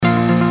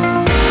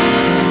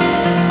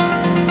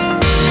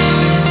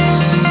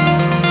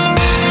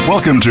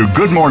Welcome to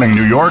Good Morning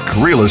New York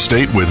Real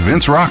Estate with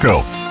Vince Rocco.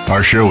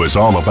 Our show is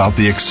all about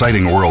the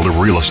exciting world of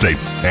real estate,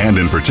 and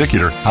in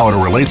particular, how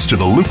it relates to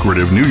the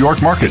lucrative New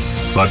York market.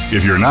 But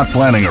if you're not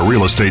planning a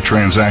real estate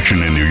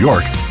transaction in New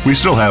York, we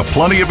still have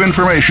plenty of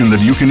information that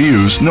you can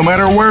use no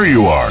matter where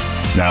you are.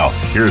 Now,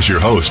 here's your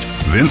host,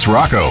 Vince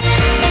Rocco.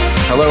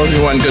 Hello,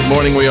 everyone. Good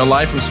morning. We are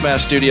live from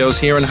Smash Studios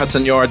here in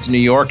Hudson Yards, New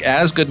York,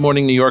 as Good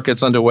Morning New York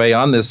gets underway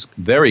on this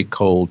very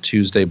cold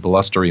Tuesday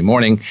blustery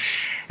morning.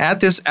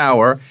 At this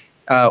hour,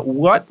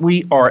 what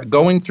we are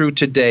going through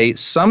today,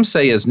 some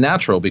say is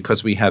natural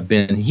because we have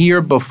been here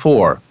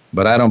before,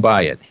 but I don't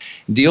buy it.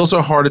 Deals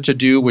are harder to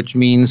do, which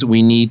means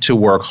we need to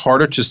work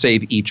harder to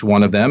save each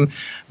one of them.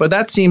 But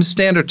that seems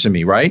standard to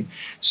me, right?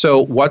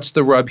 So what's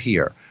the rub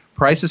here?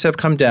 Prices have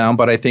come down,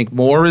 but I think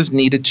more is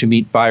needed to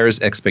meet buyers'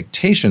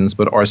 expectations,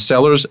 but are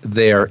sellers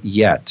there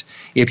yet?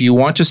 If you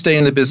want to stay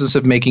in the business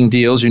of making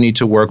deals, you need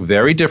to work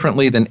very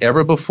differently than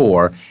ever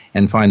before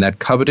and find that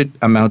coveted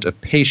amount of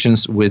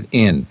patience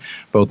within.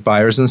 Both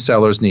buyers and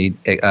sellers need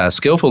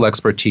skillful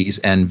expertise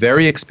and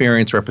very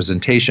experienced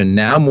representation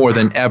now more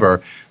than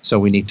ever, so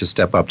we need to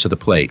step up to the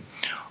plate.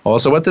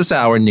 Also at this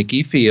hour,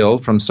 Nikki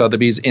Field from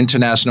Sotheby's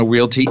International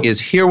Realty is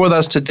here with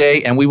us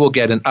today, and we will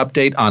get an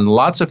update on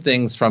lots of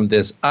things from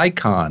this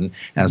icon,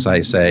 as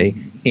I say,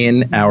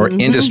 in our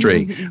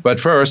industry. But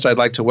first, I'd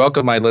like to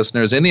welcome my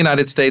listeners in the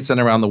United States and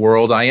around the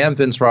world. I am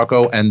Vince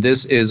Rocco, and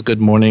this is Good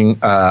Morning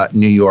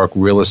New York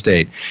Real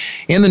Estate.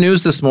 In the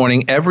news this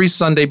morning, every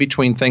Sunday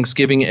between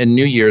Thanksgiving and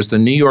New Year's, the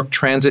New York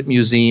Transit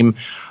Museum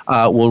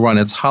will run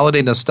its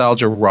holiday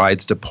nostalgia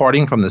rides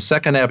departing from the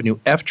 2nd Avenue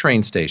F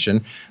train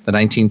station. The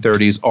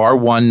 1930s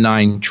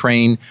R19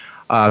 train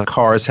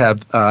cars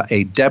have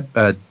a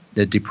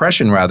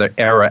Depression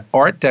era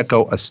Art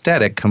Deco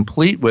aesthetic,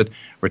 complete with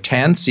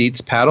rattan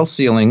seats, paddle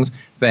ceilings,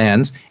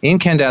 fans,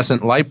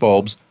 incandescent light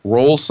bulbs,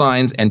 roll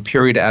signs, and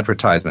period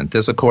advertisement.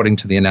 This according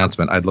to the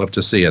announcement. I'd love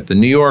to see it. The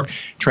New York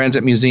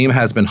Transit Museum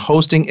has been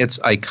hosting its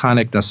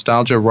iconic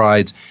nostalgia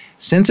rides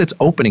since its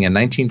opening in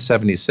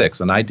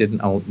 1976, and I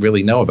didn't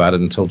really know about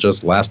it until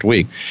just last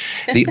week.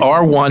 The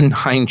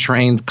R19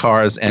 train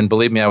cars, and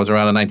believe me, I was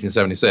around in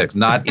 1976,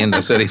 not in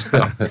the city.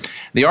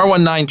 The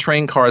R19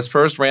 train cars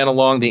first ran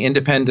along the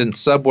independent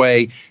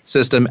subway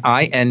system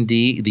IND,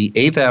 the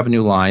 8th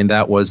Avenue line.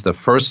 That was the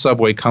first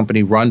subway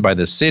company run by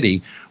the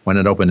city when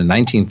it opened in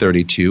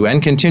 1932,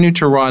 and continued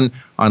to run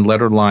on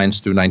lettered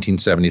lines through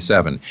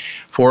 1977.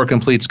 For a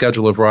complete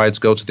schedule of rides,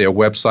 go to their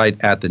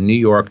website at the New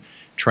York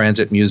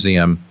Transit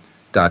Museum.com.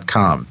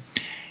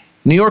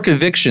 New York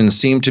evictions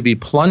seem to be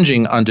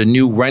plunging under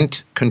new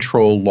rent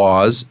control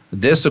laws.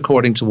 This,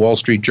 according to Wall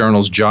Street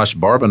Journal's Josh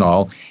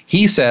Barbanal.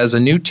 He says a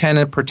new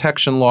tenant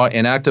protection law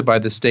enacted by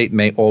the state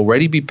may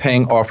already be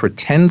paying off for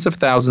tens of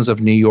thousands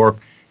of New York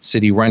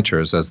City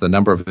renters as the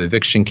number of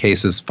eviction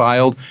cases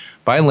filed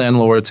by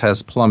landlords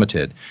has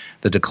plummeted.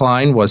 The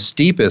decline was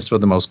steepest for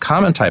the most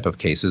common type of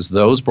cases,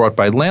 those brought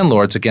by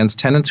landlords against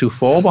tenants who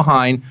fall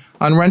behind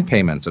on rent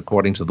payments,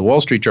 according to the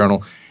Wall Street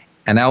Journal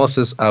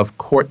analysis of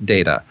court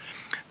data.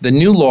 The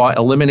new law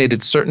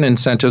eliminated certain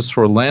incentives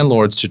for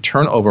landlords to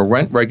turn over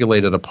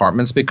rent-regulated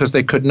apartments because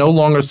they could no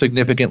longer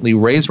significantly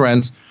raise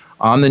rents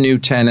on the new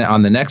tenant,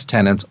 on the next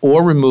tenants,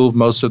 or remove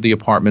most of the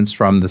apartments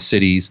from the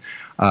city's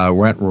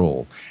rent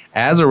rule.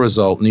 As a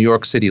result, New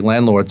York City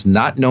landlords,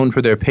 not known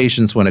for their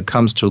patience when it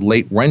comes to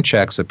late rent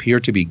checks, appear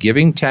to be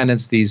giving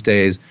tenants these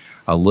days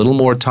a little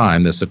more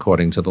time, this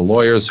according to the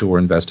lawyers who were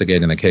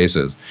investigating the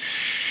cases.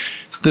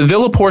 The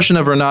villa portion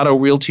of Renato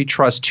Realty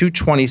Trust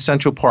 220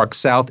 Central Park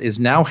South is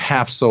now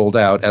half sold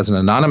out, as an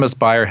anonymous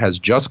buyer has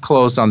just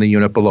closed on the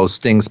unit below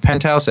Sting's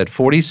penthouse at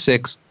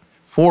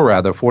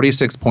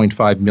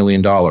 $46.5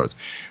 million.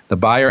 The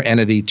buyer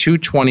entity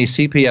 220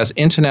 CPS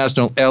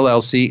International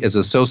LLC is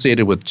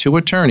associated with two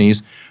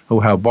attorneys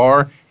who have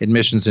bar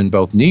admissions in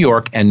both New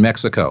York and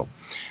Mexico.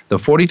 The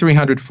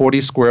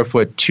 4,340 square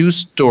foot,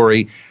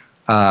 two-story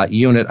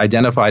unit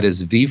identified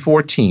as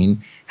V14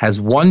 has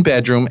one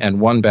bedroom and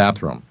one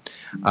bathroom.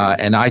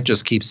 And I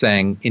just keep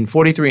saying, in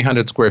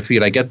 4,300 square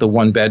feet, I get the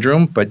one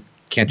bedroom, but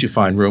can't you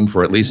find room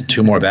for at least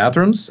two more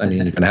bathrooms? I mean,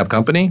 you're going to have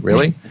company,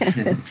 really?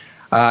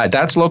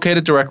 That's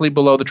located directly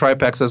below the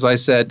triplex, as I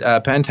said,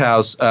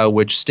 penthouse,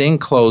 which Sting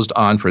closed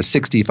on for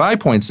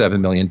 $65.7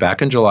 million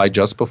back in July,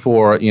 just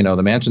before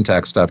the mansion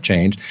tax stuff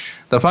changed.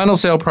 The final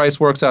sale price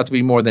works out to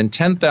be more than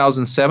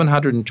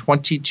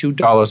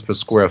 $10,722 per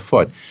square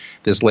foot.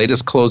 This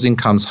latest closing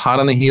comes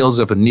hot on the heels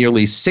of a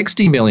nearly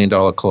 $60 million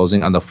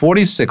closing on the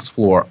 46th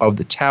floor of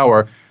the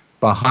tower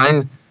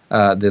behind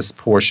this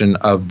portion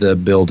of the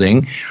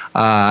building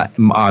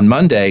on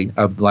Monday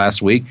of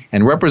last week,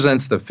 and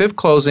represents the fifth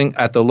closing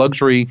at the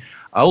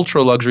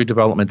ultra-luxury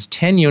development's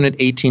 10-unit,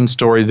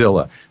 18-story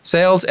villa.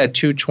 Sales at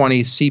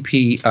 220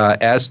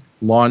 CPS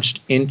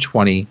launched in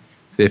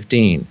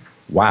 2015.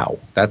 Wow,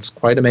 that's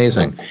quite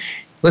amazing.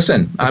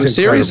 Listen, I'm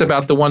serious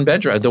about the one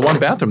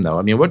bathroom, though.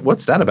 I mean,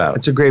 what's that about?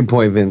 That's a great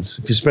point, Vince.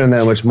 If you're spending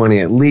that much money,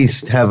 at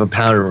least have a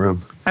powder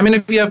room. I mean,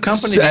 if you have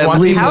company, you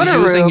want people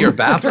using your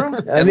bathroom,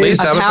 at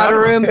least have a powder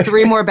room.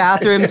 3 more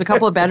bathrooms, a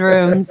couple of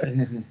bedrooms.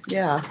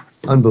 Yeah.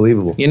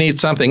 Unbelievable. You need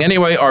something.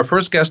 Anyway, our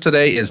first guest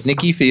today is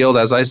Nikki Field.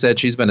 As I said,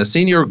 she's been a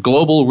senior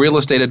global real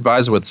estate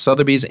advisor with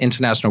Sotheby's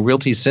International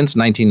Realty since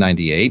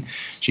 1998.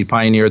 She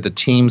pioneered the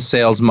team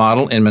sales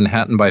model in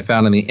Manhattan by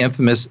founding the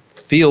infamous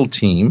Field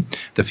team,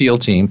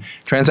 transacting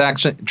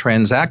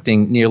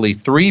nearly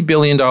 $3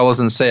 billion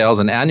in sales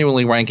and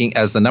annually ranking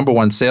as the number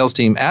one sales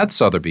team at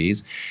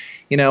Sotheby's.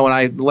 You know,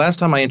 last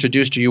time I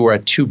introduced you, you were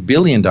at $2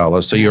 billion,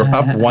 so you're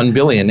up $1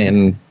 billion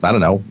in,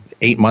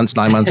 8 months,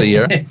 9 months, a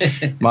year.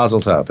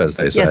 Mazel tov, as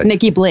they say. Yes,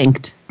 Nikki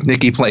blinked.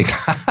 Nikki blinked.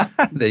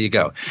 There you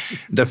go.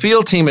 The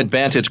Field Team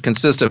Advantage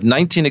consists of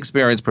 19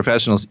 experienced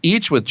professionals,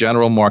 each with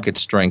general market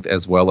strength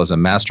as well as a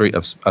mastery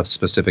of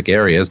specific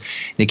areas.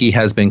 Nikki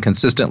has been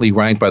consistently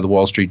ranked by the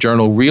Wall Street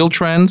Journal Real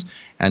Trends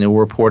Annual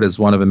Report as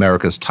one of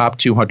America's top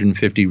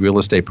 250 real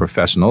estate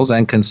professionals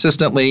and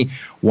consistently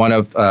one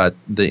of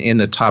in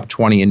the top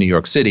 20 in New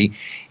York City.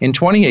 In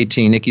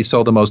 2018, Nikki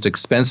sold the most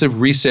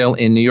expensive resale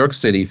in New York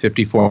City,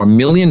 $54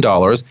 million,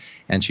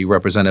 and she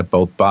represented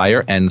both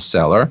buyer and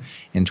seller.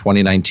 In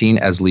 2019,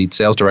 as lead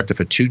sales director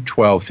for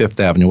 212 Fifth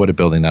Avenue, what a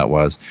building that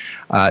was,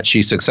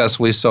 she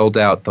successfully sold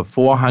out the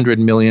 $400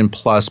 million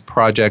plus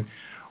project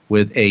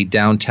with a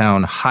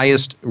downtown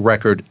highest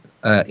record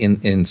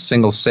in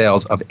single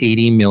sales of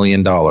 $80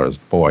 million.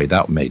 Boy,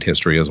 that made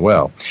history as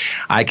well.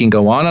 I can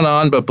go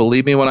on, but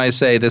believe me when I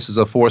say this is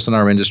a force in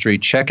our industry.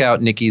 Check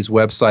out Nikki's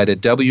website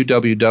at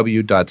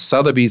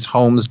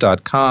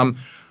www.sotheby'shomes.com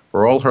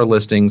for all her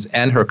listings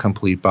and her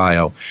complete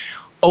bio.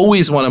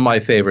 Always one of my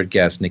favorite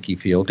guests, Nikki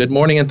Field. Good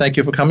morning, and thank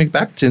you for coming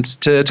back to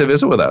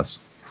visit with us.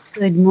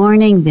 Good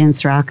morning,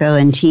 Vince, Rocco,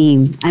 and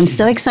team. I'm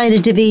so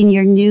excited to be in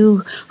your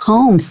new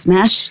home,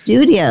 Smash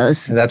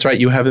Studios. That's right.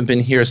 You haven't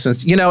been here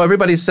since,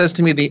 everybody says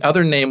to me the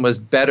other name was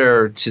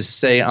better to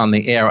say on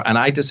the air, and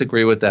I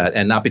disagree with that.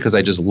 And not because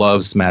I just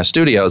love Smash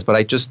Studios, but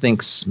I just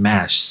think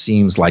Smash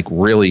seems like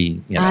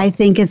really, I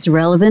think it's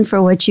relevant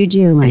for what you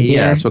do, my dear.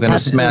 Yes, we're going to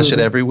smash it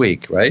every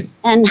week, right?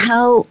 And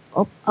how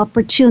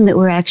opportune that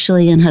we're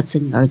actually in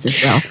Hudson Yards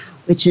as well,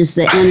 which is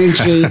the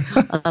energy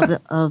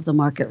of the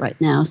market right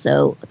now.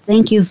 So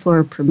thank you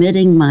for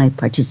permitting my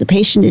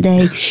participation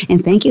today,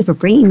 and thank you for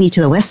bringing me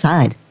to the West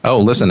Side. Oh,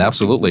 listen,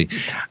 absolutely.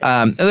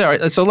 All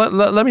right, so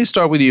let me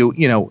start with you.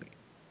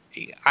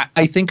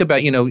 I think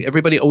about,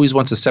 everybody always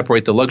wants to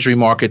separate the luxury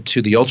market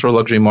to the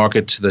ultra-luxury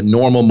market to the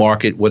normal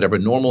market, whatever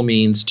normal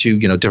means, to,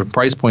 different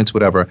price points,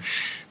 whatever.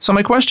 So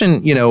my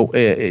question,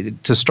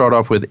 to start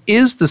off with,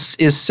 is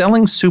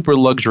selling super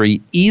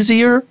luxury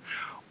easier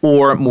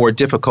or more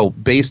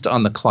difficult based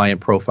on the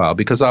client profile?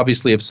 Because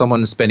obviously if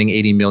someone is spending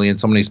 $80 million,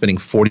 someone is spending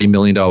 $40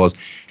 million,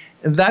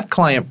 that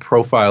client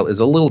profile is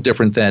a little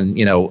different than,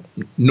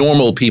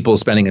 normal people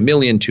spending $1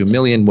 million, $2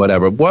 million,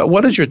 whatever.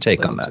 What is your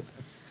take on that?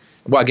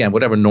 Well, again,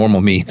 whatever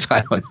normal means.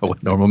 I don't know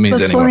what normal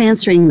means anymore. Before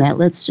answering that,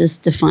 let's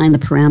just define the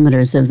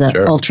parameters of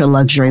the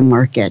ultra-luxury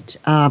market.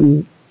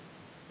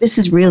 This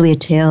is really a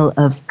tale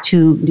of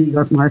two New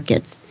York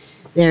markets.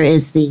 There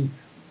is the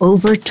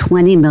over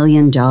 $20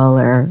 million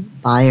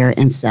buyer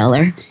and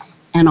seller,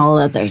 and all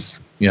others.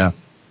 Yeah.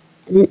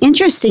 And an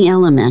interesting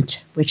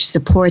element, which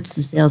supports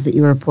the sales that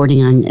you were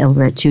reporting on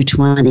over at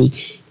 220,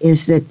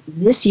 is that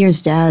this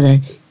year's data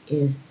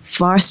is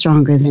far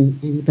stronger than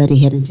anybody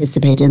had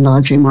anticipated in the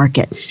luxury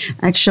market.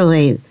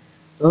 Actually,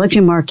 the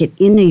luxury market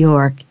in New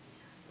York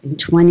in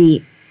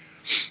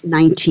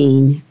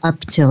 2019 up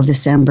till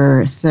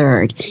December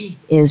 3rd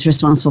is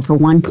responsible for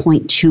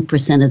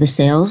 1.2% of the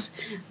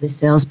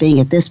sales being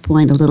at this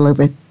point a little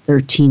over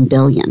 $13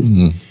 billion.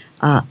 Mm-hmm.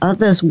 Of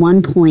those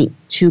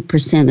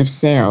 1.2% of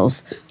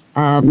sales,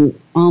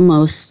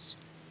 almost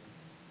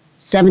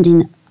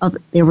 70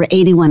 there were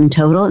 81 in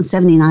total, and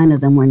 79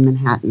 of them were in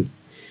Manhattan.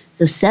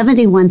 So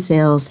 71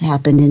 sales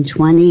happened in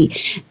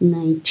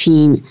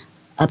 2019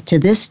 up to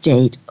this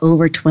date,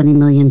 over $20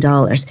 million.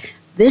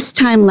 This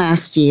time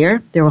last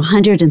year, there were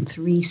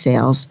 103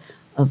 sales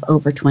of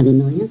over $20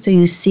 million. So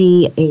you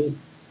see a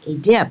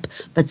dip,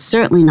 but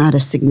certainly not a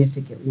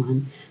significant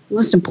one. The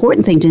most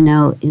important thing to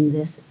know in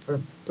this, for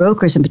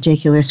brokers in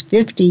particular, is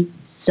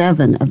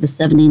 57 of the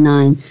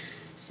 79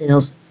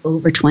 sales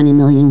over $20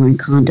 million were in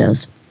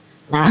condos.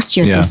 Last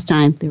year, this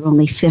time, there were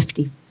only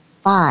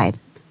 55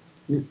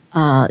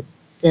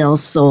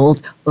 sales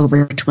sold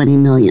over $20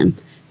 million.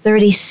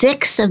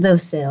 36 of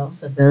those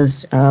sales,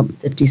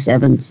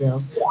 57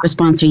 sales, were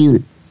sponsor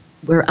units.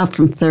 We're up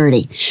from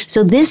 30.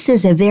 So this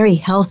is a very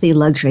healthy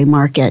luxury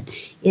market.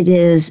 It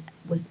is,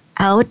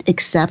 without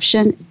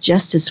exception,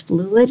 just as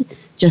fluid,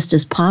 just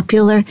as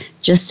popular,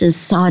 just as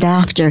sought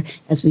after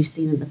as we've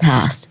seen in the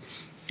past.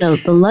 So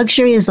the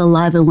luxury is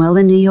alive and well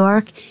in New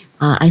York.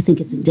 I think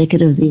it's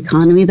indicative of the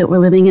economy that we're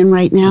living in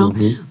right now.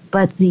 Mm-hmm.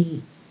 But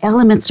the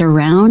elements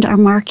around our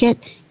market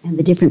and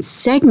the different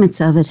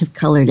segments of it have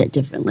colored it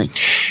differently.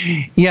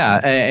 Yeah,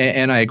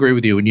 and I agree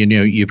with you. And,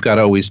 you've got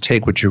to always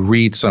take what you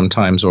read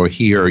sometimes or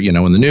hear, in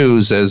the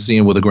news as,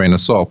 with a grain of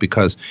salt,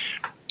 because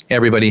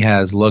everybody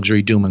has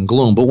luxury doom and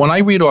gloom. But when I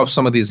read off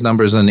some of these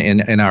numbers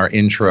in our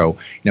intro,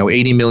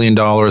 $80 million,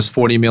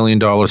 $40 million,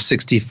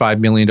 $65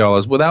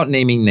 million, without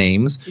naming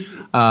names,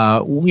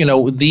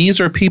 These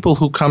are people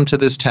who come to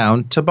this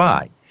town to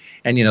buy.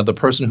 And, the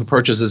person who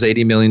purchases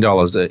 $80 million,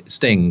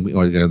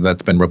 Sting,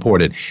 that's been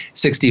reported,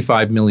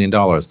 $65 million.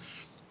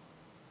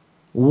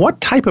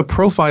 What type of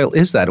profile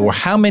is that? Or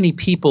how many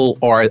people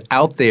are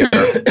out there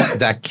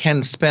that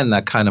can spend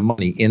that kind of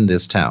money in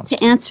this town?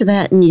 To answer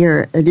that in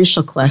your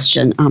initial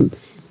question,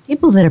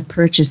 people that are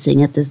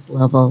purchasing at this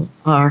level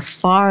are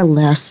far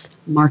less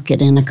market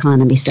and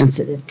economy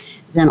sensitive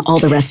than all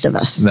the rest of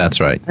us. That's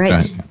right.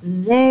 Right?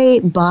 They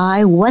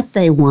buy what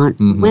they want,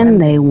 when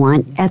they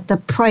want, at the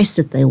price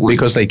that they want.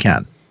 Because they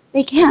can.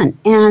 They can.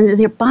 And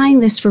they're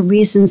buying this for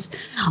reasons,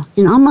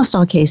 in almost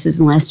all cases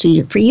in the last 2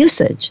 years, for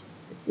usage.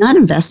 It's not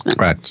investment.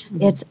 Correct.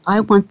 It's,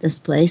 I want this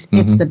place.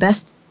 It's the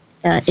best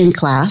in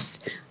class.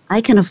 I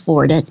can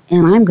afford it,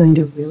 and I'm going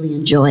to really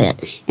enjoy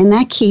it. And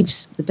that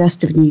keeps the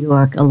best of New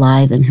York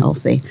alive and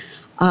healthy.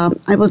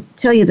 I will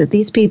tell you that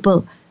these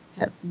people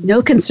have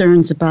no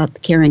concerns about the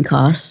carrying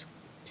costs,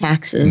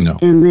 taxes,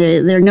 and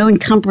there are no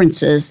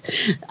encumbrances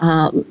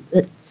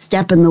that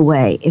step in the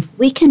way. If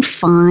we can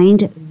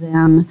find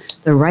them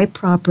the right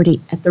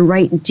property at the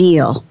right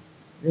deal,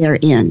 they're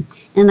in.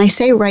 And I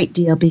say right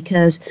deal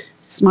because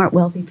smart,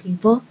 wealthy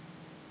people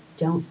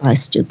don't buy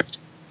stupid.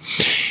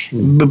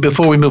 But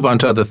before we move on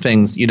to other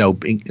things,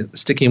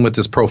 sticking with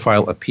this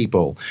profile of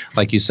people,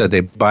 like you said, they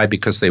buy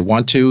because they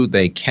want to,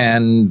 they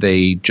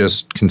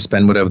just can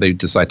spend whatever they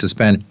decide to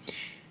spend.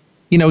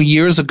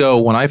 Years ago,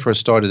 when I first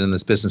started in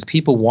this business,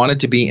 people wanted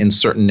to be in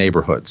certain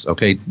neighborhoods,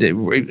 okay,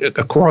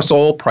 across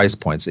all price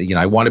points.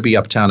 I want to be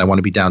uptown, I want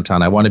to be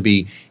downtown, I want to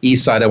be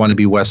east side, I want to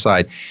be west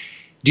side.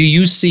 Do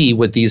you see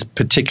with these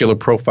particular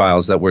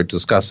profiles that we're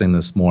discussing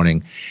this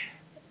morning,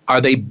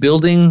 are they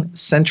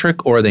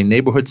building-centric or are they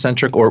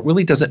neighborhood-centric, or it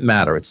really doesn't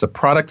matter? It's the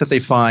product that they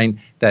find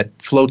that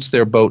floats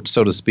their boat,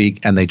 so to speak,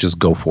 and they just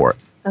go for it.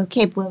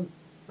 Okay, well,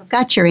 I've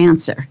got your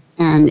answer,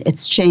 and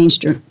it's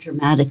changed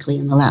dramatically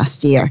in the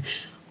last year.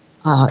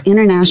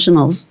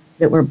 Internationals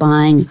that were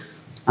buying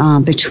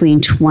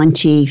between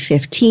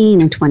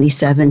 2015 and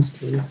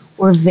 2017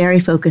 were very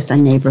focused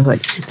on neighborhood.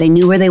 They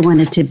knew where they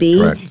wanted to be.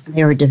 Correct.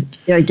 They were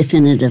very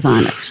definitive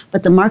on it.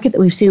 But the market that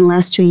we've seen in the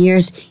last 2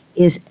 years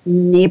is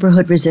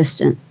neighborhood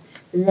resistant.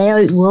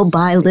 They will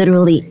buy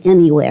literally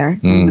anywhere.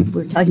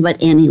 We're talking about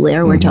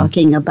anywhere. We're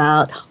talking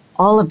about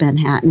all of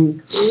Manhattan,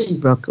 including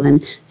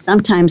Brooklyn,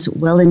 sometimes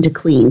well into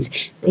Queens.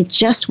 They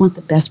just want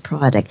the best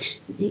product.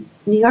 New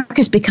York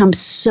has become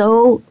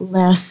so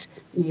less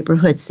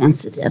neighborhood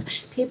sensitive.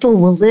 People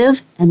will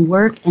live and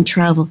work and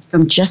travel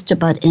from just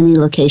about any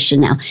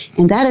location now.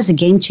 And that is a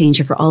game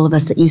changer for all of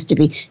us that used to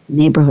be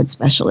neighborhood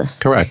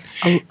specialists. Correct.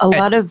 A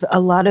lot of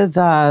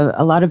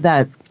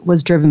that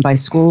was driven by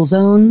school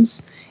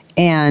zones,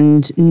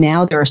 and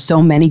now there are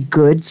so many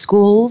good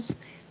schools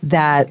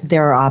that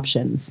there are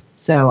options.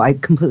 So I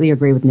completely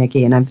agree with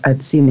Nikki, and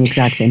I've seen the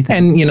exact same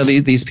thing. And,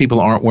 these people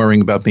aren't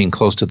worrying about being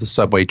close to the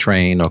subway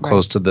train or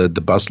close to the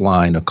bus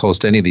line or close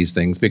to any of these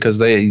things because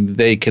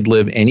they could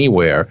live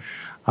anywhere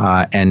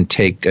and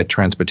take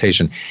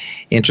transportation.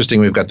 Interesting,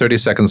 we've got 30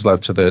 seconds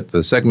left to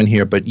the segment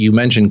here, but you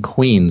mentioned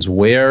Queens.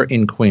 Where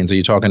in Queens? Are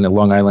you talking to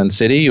Long Island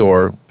City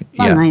or?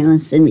 Long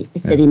Island City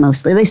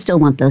mostly. They still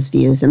want those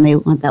views, and they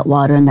want that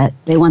water, and that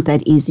they want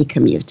that easy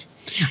commute.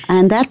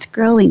 And that's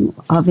growing.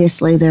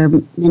 Obviously, there are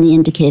many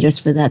indicators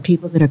for that.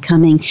 People that are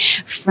coming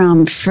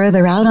from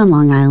further out on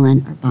Long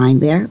Island are buying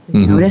there,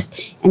 we've noticed.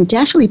 And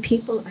definitely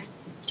people are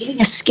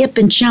doing a skip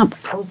and jump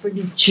over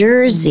New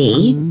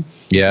Jersey.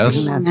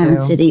 Yes. Long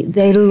Island City.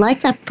 They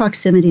like that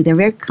proximity. They're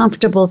very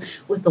comfortable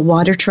with the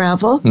water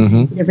travel.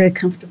 They're very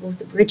comfortable with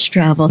the bridge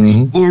travel.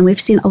 And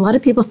we've seen a lot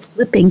of people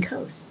flipping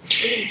coasts.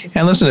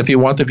 And listen, if you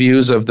want the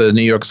views of the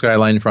New York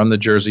skyline from the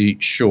Jersey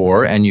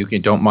Shore and you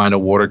don't mind a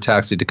water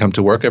taxi to come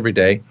to work every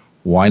day,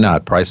 why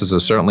not? Prices are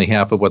certainly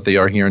half of what they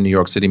are here in New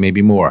York City,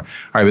 maybe more. All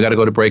right, we got to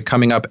go to break.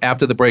 Coming up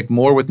after the break,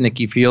 more with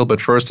Nikki Field.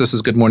 But first, this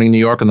is Good Morning New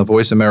York on the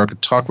Voice America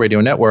Talk Radio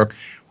Network.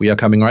 We are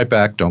coming right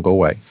back. Don't go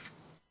away.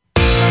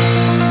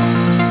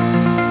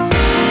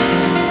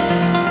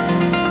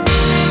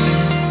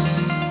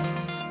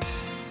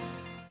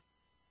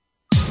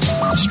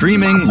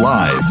 Streaming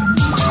live,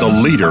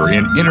 the leader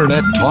in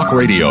Internet talk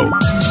radio,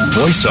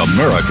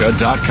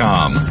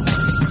 voiceamerica.com.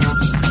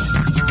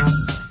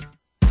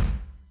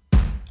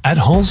 At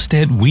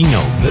Halstead, we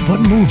know that what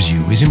moves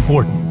you is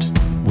important.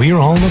 We're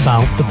all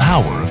about the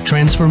power of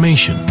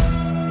transformation.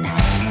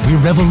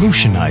 We're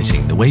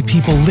revolutionizing the way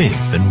people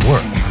live and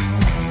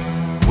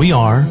work. We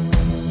are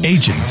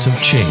agents of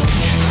change.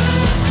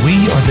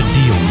 We are the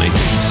deal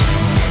makers.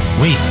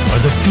 We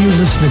are the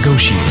fearless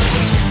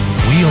negotiators.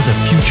 We are the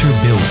future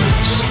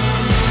builders.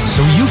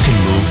 So you can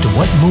move to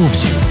what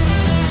moves you.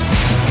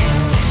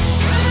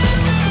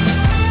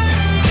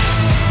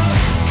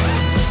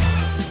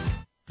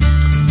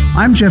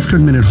 I'm Jeff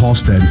Goodman at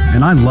Halstead,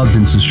 and I love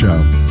Vince's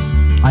show.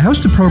 I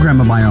host a program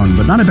of my own,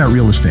 but not about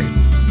real estate.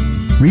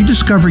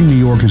 Rediscovering New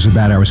York is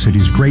about our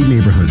city's great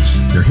neighborhoods,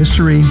 their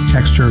history,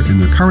 texture, and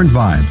their current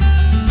vibe,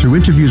 through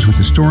interviews with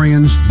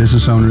historians,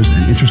 business owners,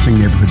 and interesting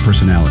neighborhood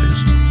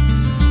personalities.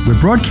 We're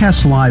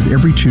broadcast live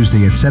every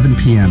Tuesday at 7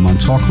 p.m. on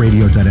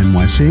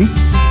talkradio.nyc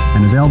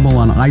and available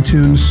on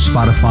iTunes,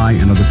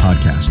 Spotify, and other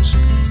podcasts.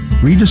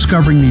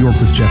 Rediscovering New York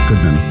with Jeff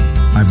Goodman.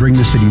 I bring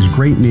the city's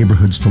great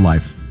neighborhoods to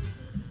life.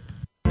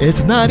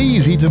 It's not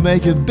easy to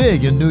make it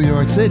big in New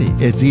York City.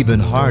 It's even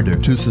harder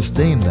to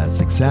sustain that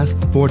success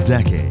for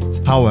decades.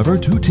 However,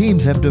 two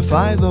teams have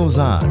defied those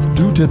odds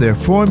due to their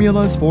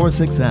formulas for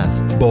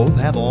success. Both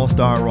have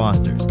all-star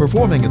rosters,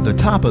 performing at the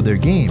top of their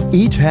game.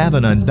 Each have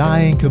an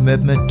undying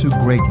commitment to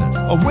greatness,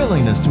 a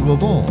willingness to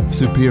evolve,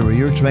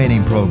 superior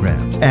training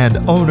programs, and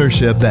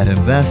ownership that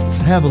invests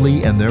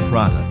heavily in their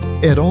product.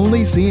 It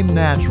only seemed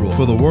natural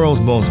for the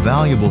world's most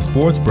valuable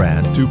sports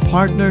brand to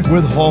partner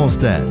with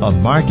Halstead, a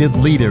market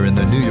leader in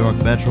the New York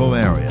metro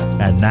area,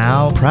 and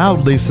now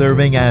proudly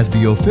serving as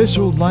the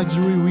official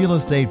luxury real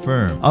estate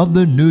firm of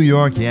the New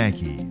York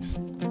Yankees.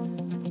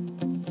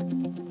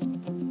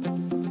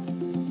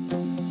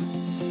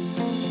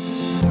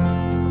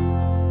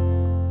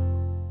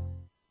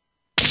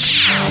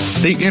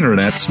 The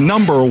Internet's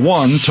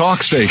 #1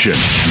 talk station.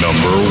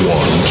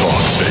 #1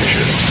 talk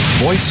station.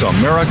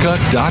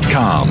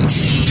 VoiceAmerica.com.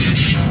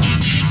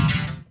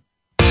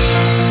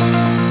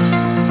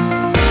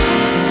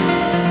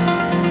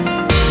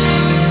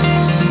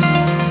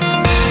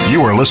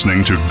 You are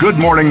listening to Good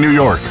Morning New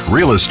York,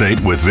 Real Estate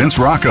with Vince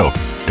Rocco.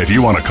 If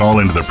you want to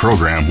call into the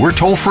program, we're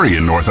toll-free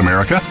in North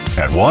America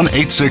at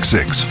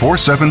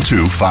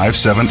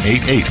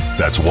 1-866-472-5788.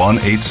 That's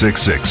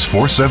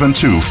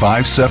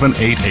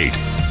 1-866-472-5788.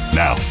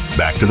 Now,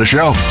 back to the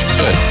show.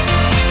 Good.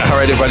 All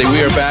right, everybody,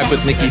 we are back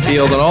with Nikki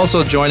Field, and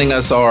also joining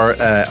us are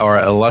our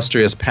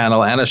illustrious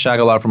panel, Anna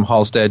Shagalar from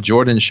Halstead,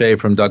 Jordan Shea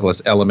from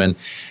Douglas Elliman,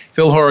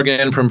 Phil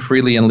Horrigan from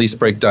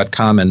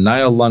freelyandleasebreak.com, and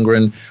Niall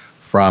Lundgren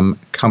from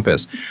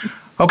Compass.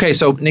 Okay,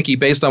 so Nikki,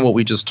 based on what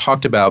we just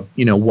talked about,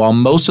 while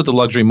most of the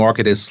luxury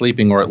market is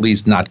sleeping or at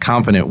least not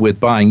confident with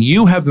buying,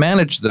 you have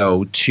managed,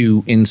 though,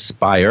 to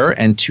inspire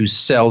and to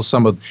sell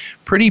some of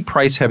pretty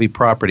price-heavy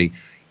property,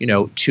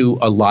 to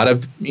a lot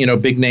of,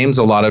 big names,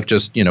 a lot of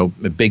just,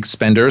 big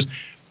spenders.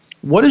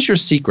 What is your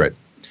secret?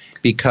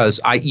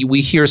 Because we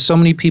hear so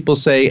many people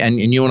say, and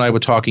you and I were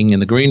talking in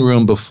the green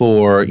room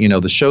before,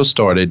 the show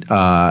started,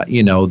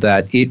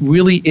 that it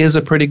really is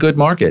a pretty good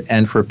market.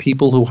 And for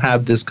people who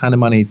have this kind of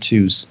money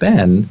to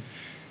spend,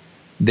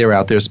 they're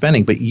out there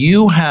spending. But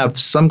you have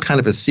some kind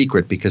of a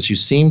secret because you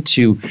seem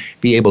to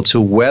be able to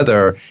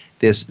weather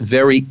this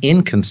very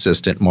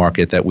inconsistent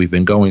market that we've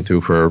been going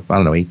through for,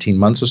 18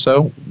 months or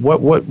so.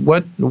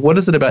 What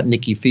is it about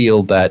Nikki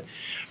Field that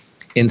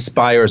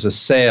inspires a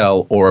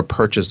sale or a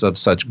purchase of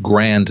such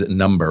grand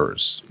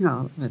numbers?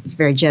 Oh, that's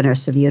very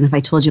generous of you. And if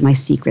I told you my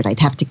secret, I'd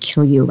have to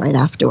kill you right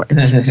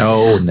afterwards.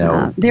 Oh,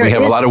 no. We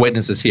have a lot of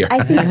witnesses here.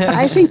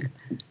 I think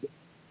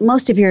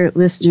most of your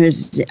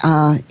listeners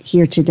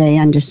here today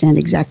understand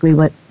exactly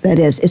what that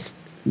is. It's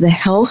the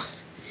health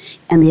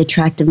and the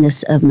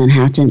attractiveness of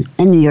Manhattan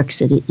and New York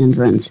City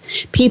inverence.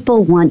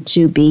 People want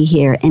to be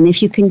here. And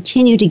if you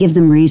continue to give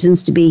them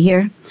reasons to be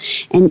here,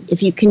 and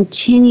if you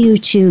continue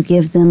to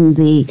give them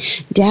the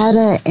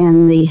data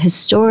and the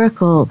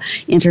historical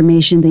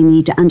information they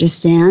need to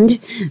understand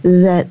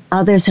that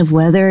others have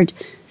weathered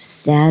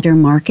sadder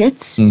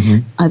markets,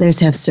 others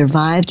have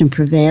survived and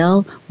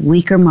prevail,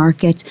 weaker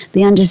markets,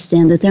 they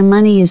understand that their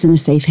money is in a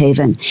safe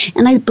haven.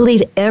 And I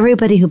believe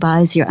everybody who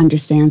buys here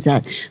understands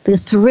that. The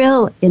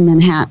thrill in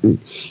Manhattan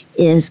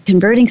is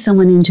converting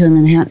someone into a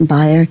Manhattan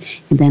buyer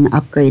and then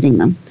upgrading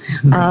them.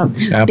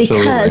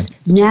 Because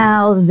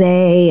now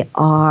they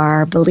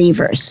are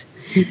believers.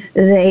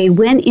 They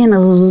went in a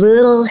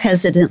little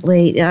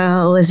hesitantly,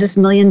 is this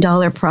 $1 million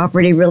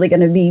property really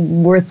going to be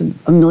worth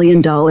 $1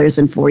 million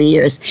in 4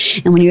 years?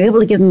 And when you're able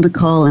to give them a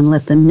call and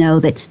let them know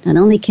that not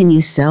only can you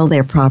sell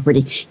their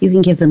property, you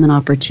can give them an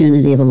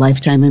opportunity of a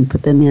lifetime and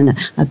put them in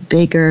a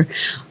bigger,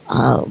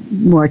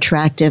 more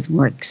attractive,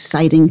 more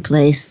exciting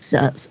place,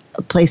 a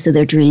place of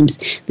their dreams.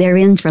 They're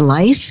in for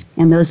life,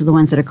 and those are the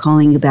ones that are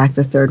calling you back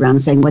the third round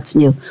and saying, what's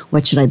new?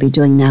 What should I be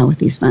doing now with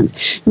these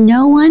funds?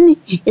 No one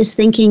is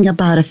thinking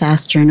about a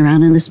fast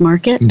turnaround in this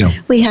market. No.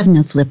 We have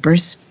no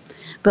flippers,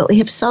 but we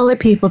have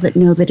solid people that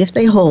know that if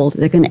they hold,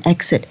 they're going to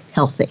exit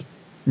healthy.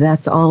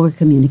 That's all we're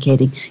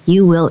communicating.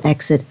 You will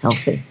exit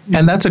healthy.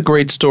 And that's a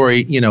great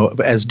story,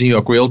 as New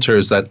York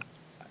realtors that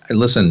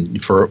listen,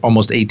 for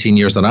almost 18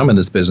 years that I'm in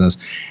this business,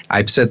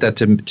 I've said that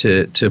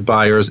to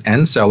buyers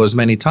and sellers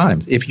many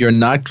times. If you're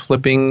not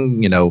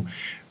flipping, in a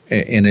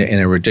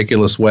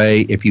ridiculous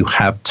way, if you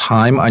have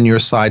time on your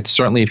side,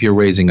 certainly if you're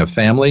raising a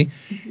family,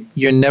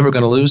 you're never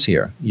going to lose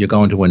here. You're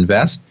going to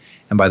invest,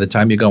 and by the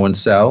time you go and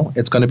sell,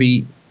 it's going to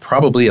be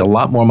probably a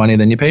lot more money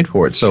than you paid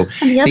for it. So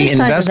the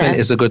investment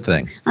is a good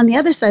thing. On the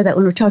other side of that,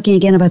 when we're talking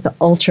again about the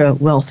ultra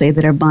wealthy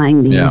that are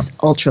buying these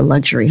ultra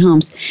luxury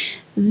homes,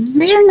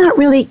 they're not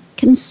really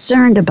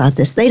concerned about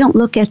this. They don't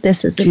look at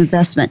this as an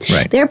investment.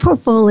 Right. Their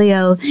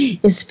portfolio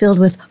is filled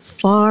with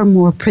far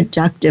more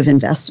productive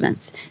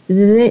investments.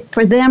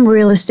 For them,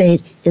 real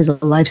estate is a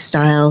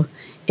lifestyle,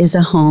 is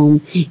a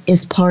home,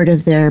 is part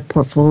of their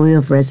portfolio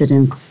of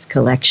residence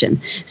collection.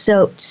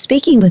 So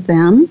speaking with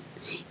them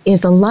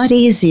is a lot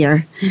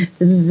easier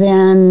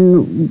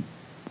than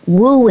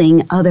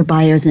wooing other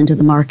buyers into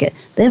the market.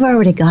 They've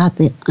already got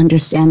the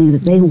understanding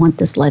that they want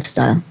this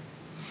lifestyle.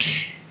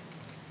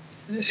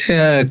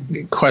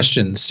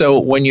 Question. So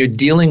when you're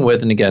dealing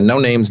with, and again, no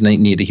names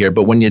needed here,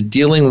 but when you're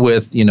dealing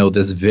with,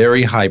 this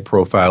very high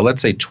profile,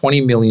 let's say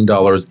 $20 million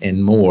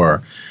and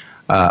more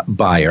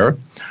buyer,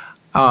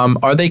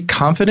 are they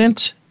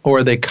confident or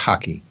are they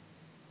cocky?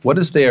 What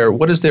is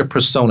their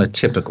persona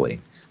typically?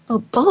 Oh,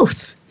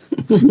 both.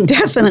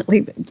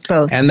 Definitely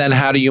both. And then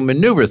how do you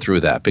maneuver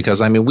through that?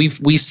 Because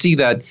we see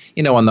that,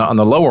 on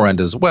the lower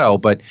end as well,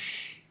 but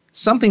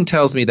something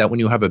tells me that when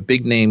you have a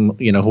big name,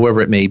 whoever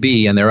it may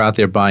be, and they're out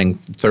there buying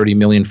 30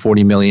 million,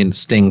 40 million,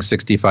 Sting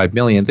 65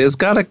 million, there's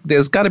got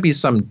to be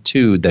some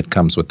tude that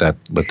comes with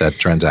that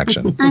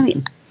transaction.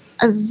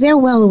 They're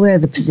well aware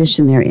of the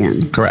position they're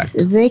in. Correct.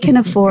 They can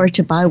afford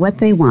to buy what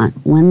they want,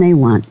 when they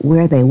want,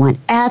 where they want,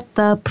 at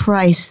the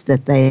price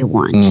that they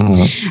want.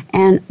 Mm-hmm.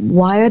 And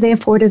why are they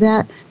afforded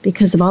that?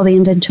 Because of all the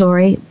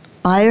inventory.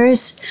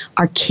 Buyers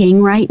are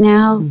king right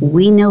now.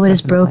 We know it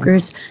as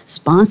brokers.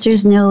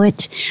 Sponsors know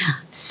it.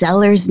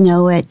 Sellers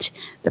know it.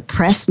 The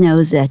press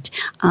knows it.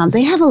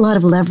 They have a lot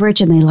of leverage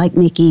and they like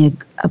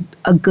making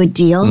a good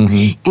deal.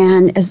 Mm-hmm.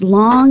 And as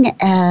long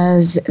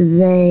as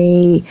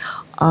they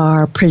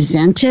are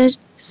presented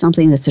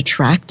something that's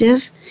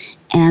attractive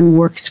and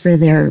works for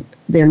their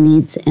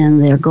needs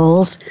and their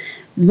goals,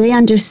 they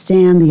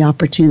understand the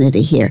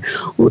opportunity here.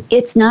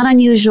 It's not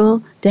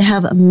unusual to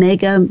have a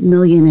mega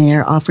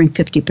millionaire offering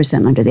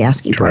 50% under the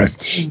asking price.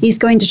 He's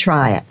going to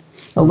try it.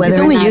 He's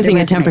only using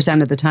it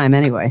 10% of the time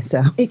anyway.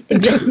 So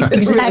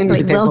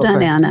exactly. Well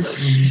done, Anna.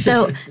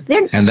 So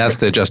and that's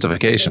their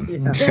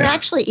justification. They're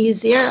actually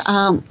easier.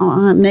 On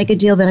a mega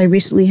deal that I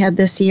recently had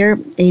this year,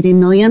 $80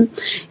 million,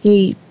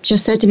 he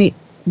just said to me,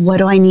 "What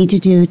do I need to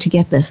do to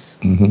get this?"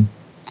 Mm-hmm.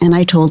 And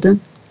I told him,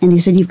 and he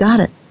said, "You've got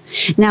it."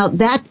 Now,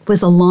 that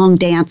was a long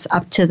dance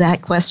up to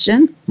that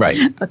question. Right.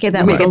 Okay,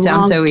 that was a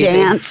long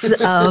dance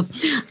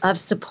of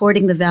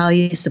supporting the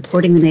value,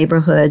 supporting the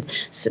neighborhood,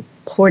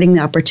 supporting the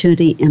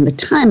opportunity and the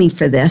timing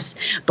for this.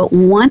 But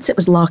once it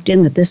was locked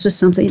in that this was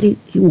something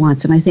he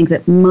wants, and I think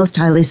that most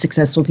highly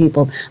successful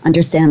people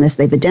understand this.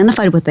 They've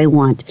identified what they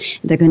want.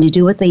 They're going to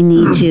do what they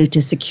need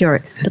to secure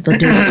it, but they'll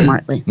do it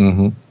smartly.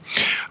 Mm-hmm.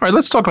 All right,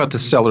 let's talk about the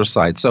seller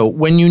side. So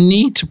when you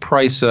need to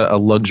price a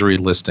luxury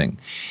listing,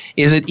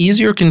 is it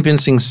easier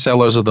convincing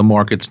sellers of the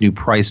market's new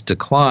price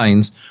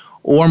declines,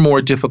 or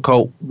more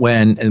difficult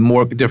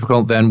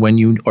than when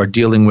you are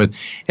dealing with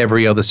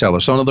every other seller?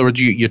 So in other words,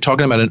 you're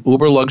talking about an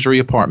uber luxury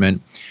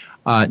apartment.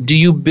 Do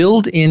you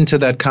build into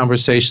that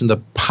conversation the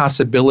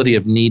possibility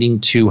of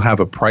needing to have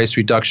a price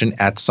reduction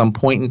at some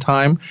point in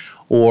time?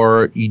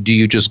 Or do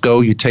you just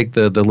you take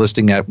the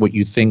listing at what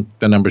you think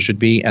the number should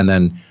be and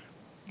then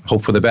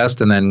hope for the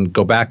best and then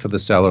go back to the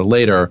seller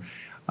later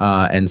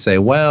and say,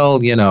 well,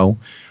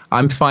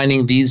 I'm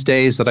finding these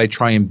days that I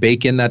try and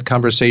bake in that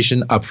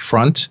conversation up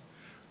front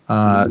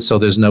so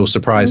there's no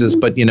surprises.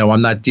 But, I'm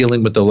not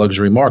dealing with the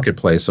luxury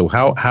marketplace. So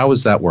how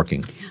is that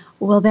working?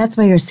 Well, that's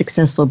why you're a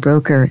successful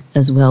broker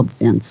as well,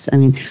 Vince.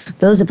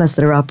 Those of us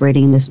that are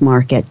operating in this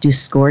market do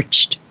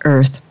scorched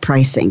earth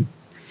pricing.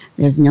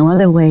 There's no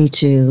other way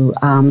to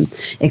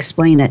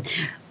explain it.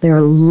 There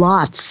are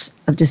lots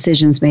of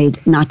decisions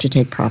made not to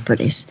take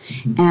properties.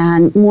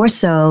 And more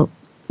so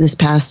this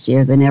past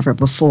year than ever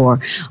before.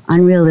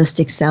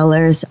 Unrealistic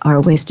sellers are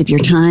a waste of your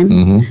time.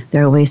 Mm-hmm.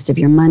 They're a waste of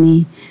your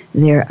money.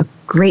 They're a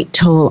great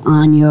toll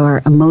on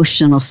your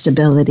emotional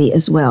stability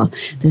as well.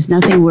 There's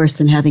nothing worse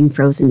than having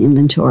frozen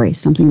inventory,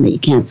 something that you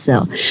can't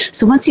sell.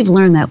 So once you've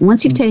learned that,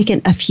 once you've taken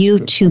a few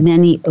too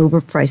many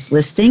overpriced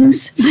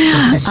listings,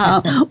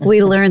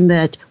 we learn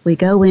that we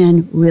go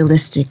in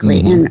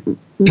realistically. Mm-hmm. And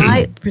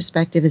my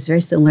perspective is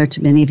very similar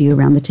to many of you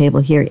around the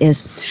table here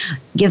is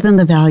give them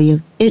the value.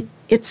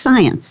 It's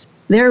science.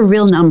 There are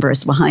real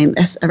numbers behind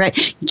this, all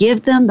right?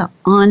 Give them the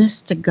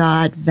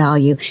honest-to-God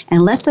value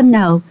and let them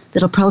know that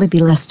it'll probably be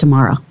less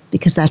tomorrow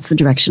because that's the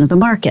direction of the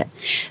market.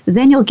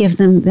 Then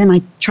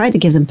I try to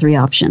give them three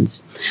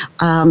options.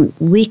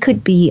 We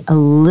could be a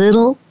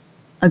little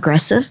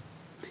aggressive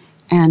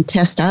and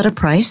test out a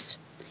price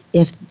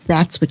if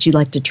that's what you'd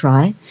like to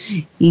try.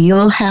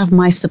 You'll have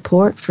my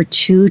support for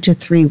 2 to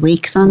 3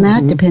 weeks on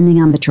that,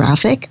 depending on the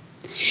traffic.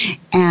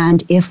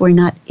 And if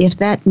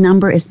that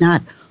number is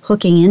not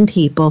hooking in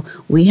people,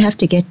 we have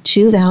to get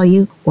to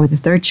value, or the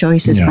third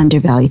choice is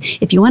undervalue.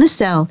 If you want to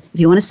sell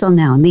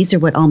now, and these are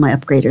what all my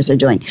upgraders are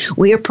doing,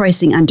 we are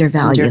pricing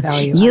undervalue.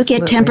 You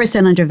get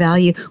 10%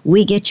 undervalue,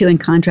 we get you in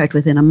contract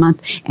within a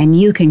month, and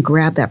you can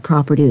grab that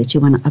property that you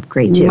want to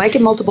upgrade to. You might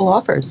get multiple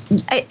offers.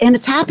 And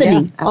it's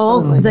happening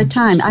all the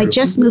time. I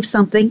just moved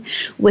something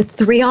with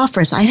 3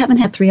 offers. I haven't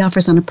had 3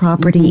 offers on a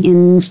property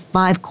in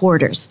 5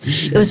 quarters.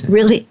 It was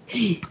really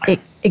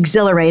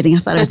exhilarating. I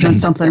thought I was doing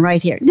something right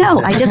here.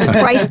 No, I just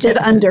priced it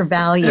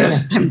undervalue.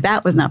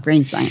 That was not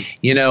brain science.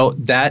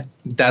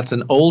 That's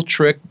an old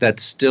trick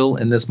that's still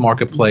in this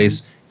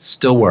marketplace.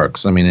 still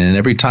works. I mean, and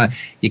every time,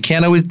 you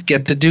can't always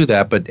get to do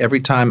that, but every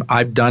time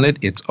I've done it,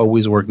 it's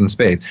always worked in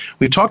spades.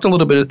 We've talked a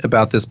little bit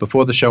about this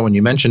before the show when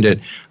you mentioned it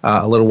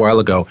a little while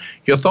ago.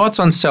 Your thoughts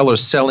on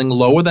sellers selling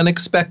lower than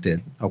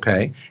expected,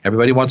 okay?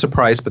 Everybody wants a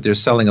price, but they're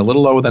selling a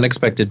little lower than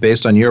expected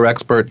based on your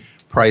expert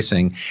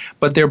pricing,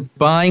 but they're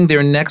buying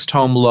their next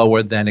home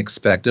lower than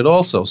expected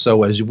also.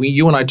 So as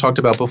you and I talked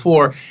about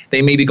before,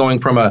 they may be going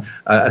from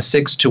a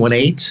 6 to an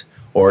 8,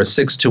 or a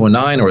 6 to a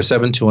 9, or a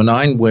 7 to a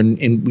 9, when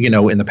in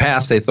the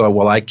past they thought,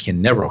 well, I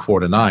can never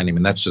afford a 9. I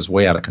mean, that's just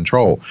way out of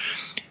control.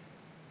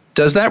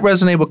 Does that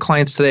resonate with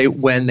clients today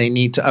when they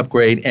need to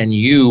upgrade and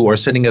you are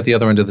sitting at the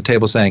other end of the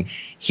table saying,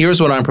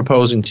 here's what I'm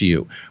proposing to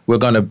you. We're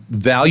going to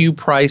value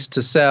price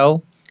to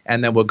sell,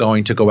 and then we're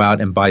going to go out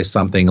and buy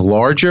something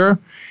larger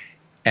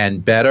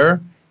and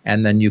better,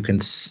 and then you can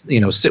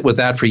sit with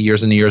that for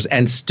years and years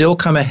and still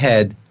come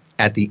ahead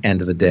at the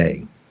end of the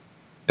day.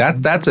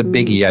 That's a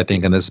biggie, I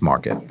think, in this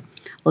market.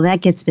 Well,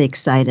 that gets me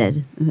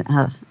excited.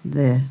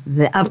 The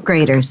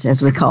upgraders,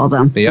 as we call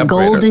them, the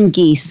golden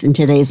geese in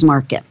today's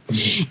market.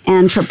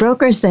 And for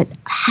brokers that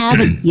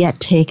haven't yet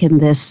taken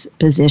this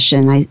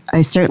position,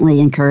 I certainly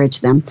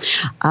encourage them.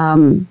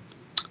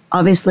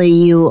 Obviously,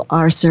 you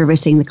are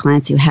servicing the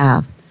clients you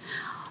have.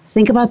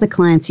 Think about the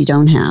clients you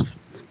don't have.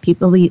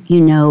 People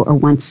you know are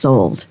once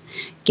sold.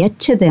 Get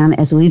to them,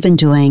 as we've been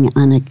doing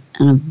on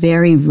a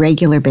very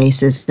regular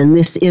basis, and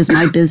this is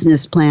my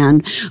business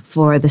plan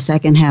for the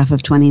second half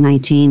of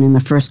 2019 and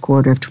the first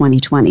quarter of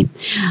 2020.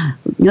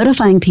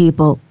 Notifying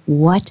people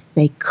what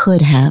they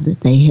could have that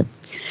they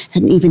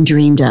hadn't even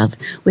dreamed of,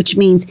 which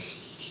means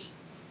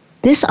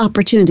this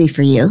opportunity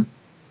for you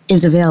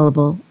is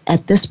available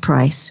at this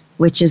price,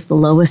 which is the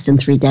lowest in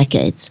 3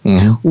 decades.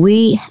 Mm-hmm.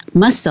 We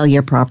must sell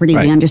your property.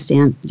 Right. We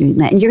understand doing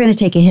that. And you're going to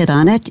take a hit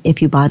on it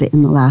if you bought it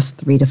in the last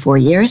 3 to 4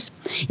 years.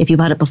 If you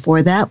bought it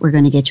before that, we're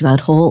going to get you out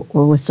whole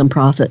or with some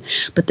profit.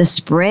 But the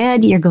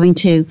spread you're going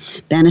to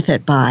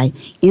benefit by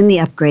in the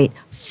upgrade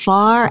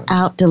far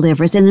out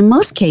delivers. And in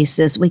most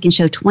cases, we can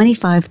show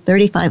 25,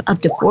 35,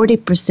 up to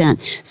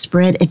 40%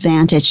 spread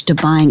advantage to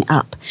buying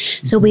up.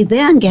 So we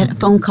then get a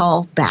phone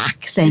call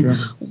back saying,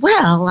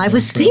 well, I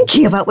was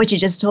thinking about what you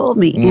just told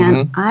me. Mm-hmm.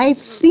 And I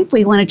think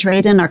we want to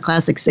trade in our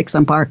classic 6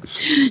 on Park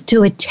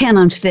to a 10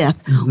 on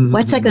 5th. Mm-hmm.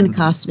 What's that going to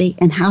cost me?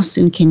 And how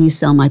soon can you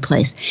sell my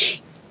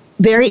place?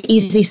 Very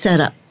easy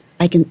setup.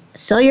 I can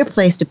sell your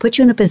place to put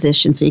you in a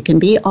position so you can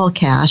be all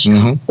cash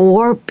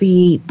or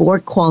be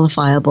board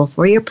qualifiable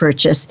for your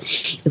purchase.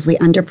 If we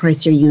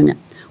underprice your unit,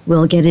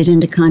 we'll get it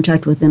into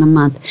contract within a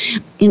month.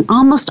 In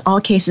almost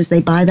all cases, they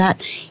buy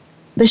that.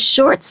 The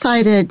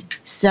short-sighted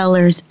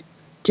sellers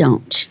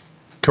don't.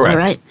 Correct. All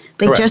right?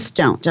 They Correct. Just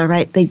don't. All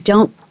right? They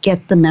don't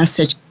get the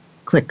message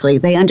quickly.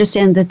 They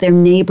understand that their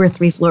neighbor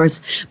 3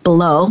 floors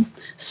below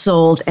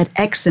sold at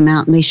X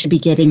amount and they should be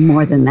getting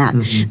more than that.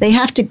 Mm-hmm. They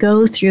have to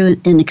go through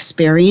an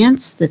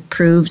experience that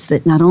proves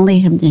that not only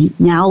have they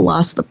now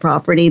lost the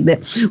property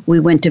that we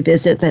went to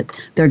visit that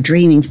they're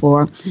dreaming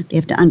for, they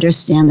have to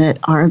understand that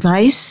our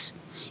advice,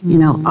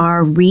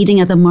 our reading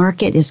of the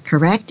market is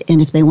correct.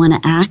 And if they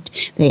want to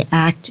act, they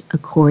act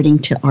according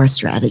to our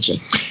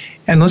strategy.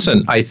 And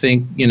listen, I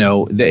think,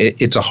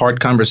 it's a hard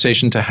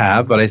conversation to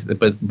have, but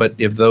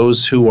if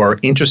those who are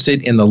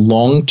interested in the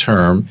long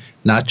term,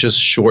 not just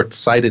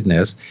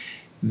short-sightedness,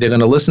 they're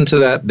going to listen to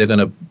that. They're going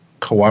to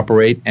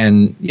cooperate.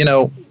 And,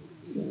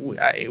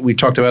 we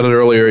talked about it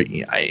earlier.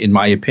 In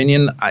my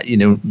opinion,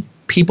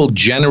 people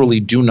generally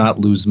do not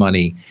lose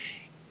money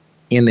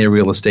in their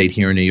real estate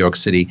here in New York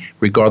City,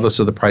 regardless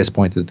of the price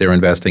point that they're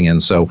investing in.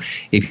 So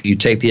if you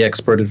take the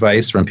expert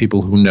advice from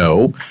people who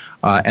know,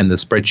 and the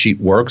spreadsheet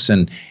works,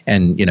 and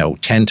 10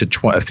 to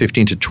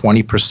 15 to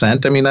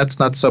 20%, I mean, that's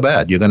not so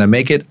bad. You're going to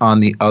make it on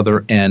the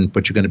other end,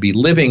 but you're going to be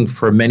living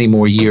for many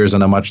more years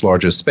in a much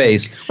larger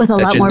space. With a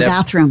lot more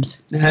bathrooms.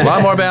 A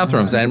lot more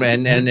bathrooms, and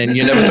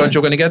you never thought you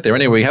were going to get there.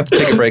 Anyway, we have to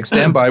take a break.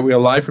 Stand by. We are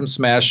live from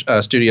Smash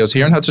Studios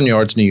here in Hudson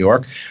Yards, New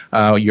York.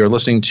 You're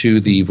listening to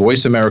the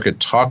Voice America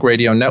Talk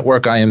Radio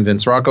Network. I am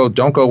Vince Rocco.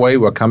 Don't go away.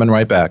 We're coming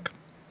right back.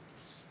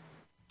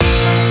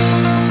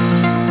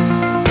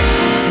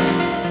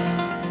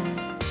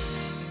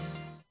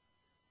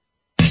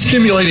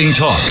 Stimulating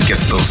talk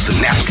gets those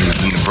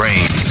synapses in the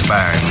brain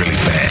firing really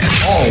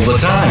fast. All the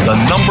time. The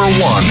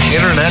 #1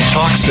 internet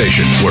talk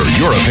station where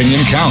your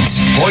opinion counts.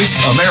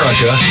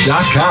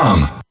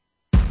 VoiceAmerica.com.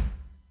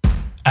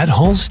 At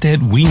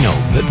Halstead, we know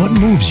that what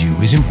moves you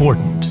is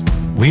important.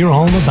 We're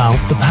all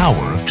about the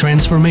power of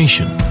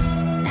transformation.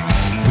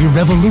 We're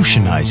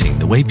revolutionizing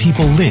the way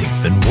people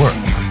live and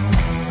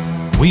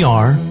work. We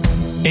are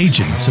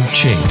agents of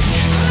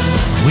change.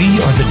 We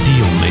are the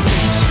deal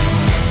makers.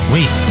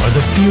 We are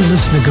the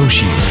fearless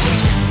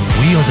negotiators.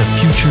 We are the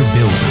future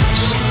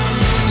builders.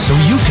 So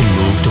you can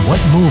move to what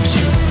moves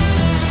you.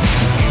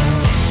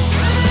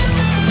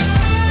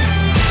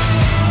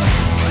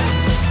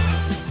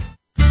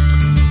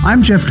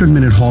 I'm Jeff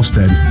Goodman at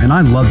Halstead, and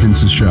I love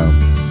Vince's show.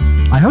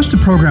 I host a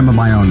program of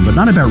my own, but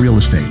not about real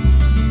estate.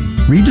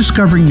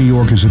 Rediscovering New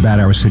York is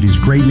about our city's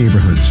great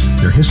neighborhoods,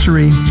 their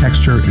history,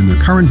 texture, and their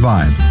current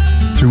vibe,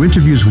 through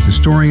interviews with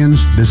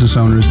historians, business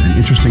owners, and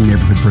interesting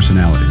neighborhood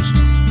personalities.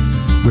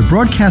 We're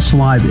broadcast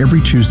live every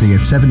Tuesday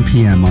at 7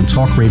 p.m. on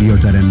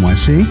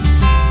talkradio.nyc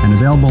and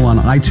available on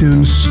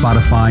iTunes,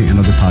 Spotify, and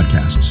other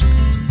podcasts.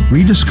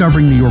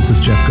 Rediscovering New York with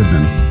Jeff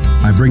Goodman.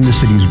 I bring the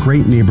city's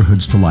great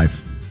neighborhoods to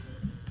life.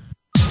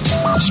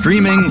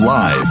 Streaming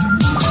live,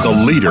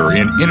 the leader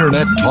in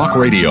Internet talk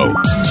radio,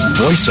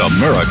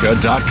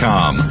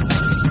 voiceamerica.com.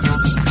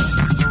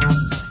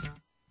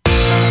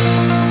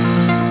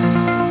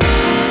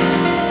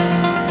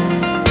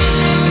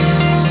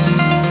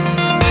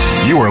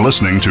 You are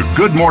listening to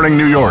Good Morning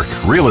New York,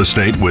 Real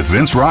Estate with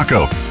Vince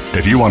Rocco.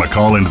 If you want to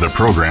call into the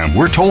program,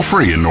 we're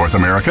toll-free in North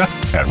America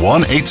at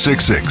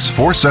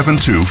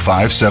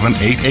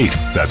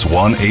 1-866-472-5788. That's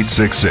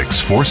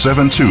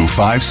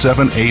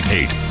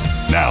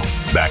 1-866-472-5788. Now,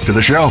 back to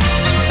the show.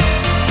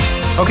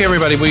 Okay,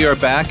 everybody, we are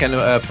back.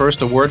 And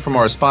first, a word from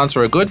our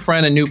sponsor. A good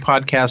friend and new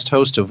podcast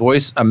host of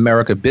Voice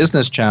America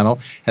Business Channel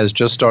has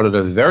just started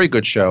a very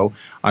good show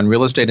on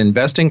real estate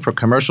investing for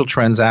commercial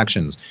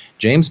transactions.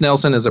 James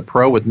Nelson is a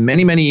pro with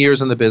many, many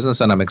years in the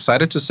business, and I'm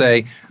excited to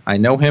say I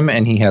know him,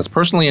 and he has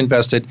personally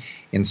invested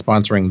in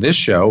sponsoring this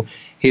show.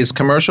 His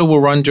commercial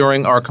will run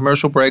during our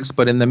commercial breaks,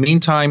 but in the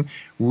meantime,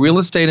 Real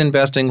Estate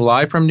Investing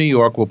live from New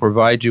York will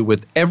provide you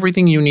with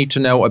everything you need to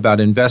know about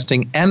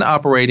investing and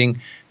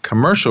operating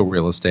commercial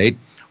real estate.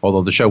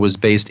 Although the show is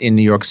based in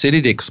New York City,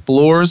 it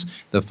explores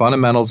the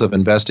fundamentals of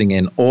investing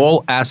in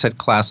all asset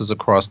classes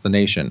across the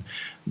nation.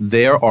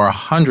 There are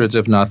hundreds,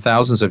 if not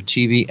thousands, of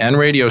TV and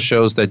radio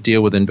shows that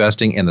deal with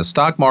investing in the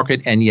stock market,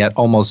 and yet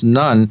almost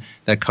none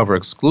that cover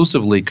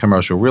exclusively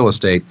commercial real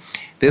estate.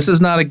 This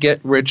is not a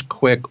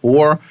get-rich-quick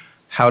or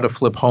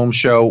how-to-flip home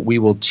show. He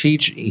will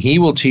teach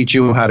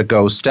you how to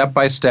go step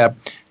by step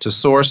to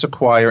source,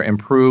 acquire,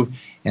 improve,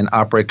 and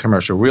operate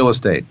commercial real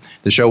estate.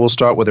 The show will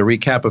start with a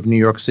recap of New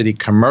York City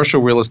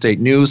commercial real estate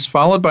news,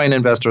 followed by an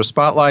investor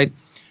spotlight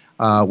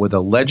with a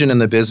legend in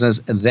the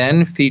business,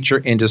 then feature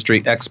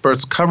industry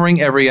experts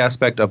covering every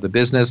aspect of the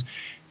business.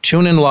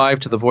 Tune in live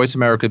to the Voice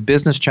America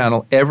Business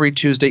Channel every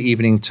Tuesday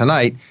evening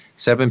tonight,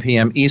 7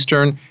 p.m.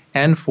 Eastern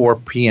and 4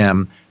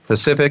 p.m.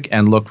 Pacific,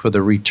 and look for the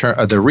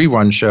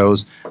rerun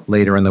shows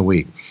later in the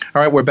week.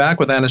 All right, we're back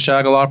with Anna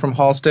Shagaloff from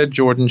Halstead,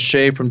 Jordan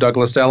Shea from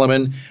Douglas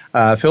Elliman,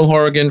 Phil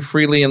Horrigan,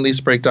 Freely and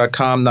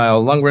LeaseBreak.com,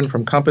 Niall Lundgren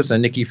from Compass,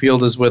 and Nikki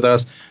Field is with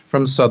us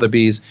from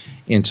Sotheby's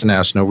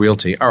International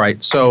Realty. All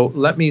right, so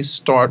let me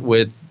start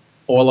with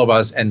all of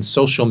us and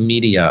social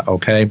media,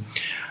 okay?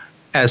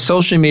 As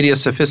social media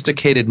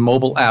sophisticated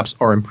mobile apps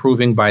are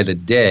improving by the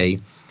day,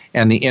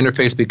 and the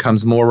interface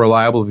becomes more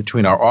reliable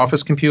between our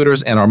office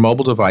computers and our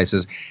mobile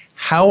devices,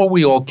 how are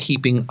we all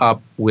keeping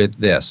up with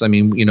this? I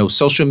mean,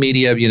 social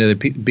media,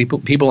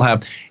 people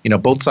have,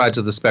 both sides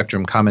of the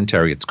spectrum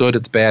commentary. It's good,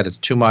 it's bad, it's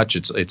too much,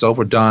 it's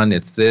overdone,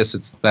 it's this,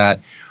 it's that.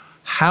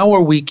 How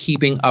are we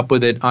keeping up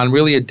with it on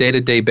really a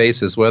day-to-day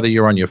basis, whether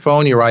you're on your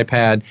phone, your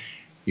iPad,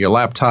 your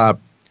laptop,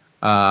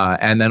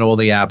 and then all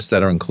the apps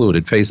that are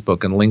included,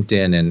 Facebook and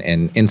LinkedIn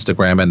and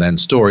Instagram, and then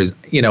stories.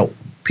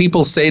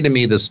 People say to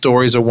me the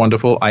stories are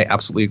wonderful. I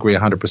absolutely agree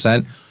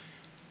 100%.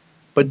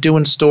 But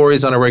doing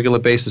stories on a regular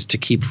basis to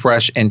keep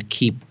fresh and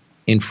keep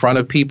in front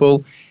of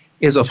people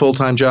is a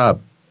full-time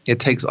job. It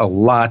takes a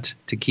lot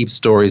to keep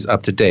stories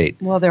up to date.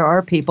 Well, there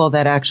are people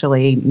that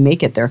actually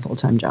make it their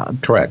full-time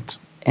job. Correct.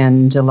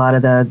 And a lot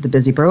of the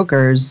busy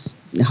brokers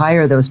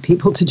hire those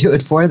people to do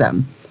it for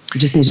them. You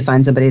just need to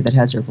find somebody that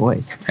has your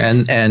voice.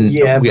 But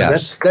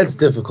yes. that's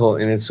difficult,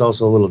 and it's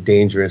also a little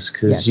dangerous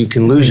because Yes. you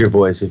can lose your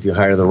voice if you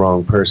hire the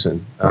wrong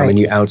person and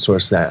you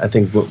outsource that. I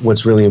think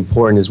what's really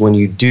important is when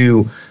you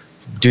do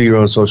your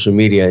own social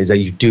media is that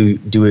you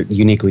do it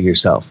uniquely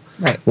yourself.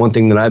 Right. One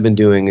thing that I've been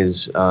doing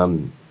is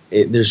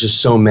there's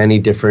just so many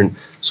different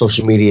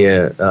social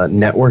media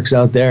networks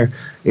out there.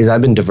 Is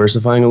I've been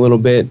diversifying a little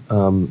bit,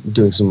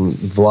 doing some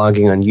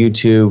vlogging on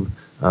YouTube,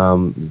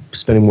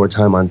 spending more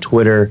time on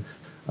Twitter.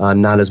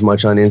 Not as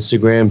much on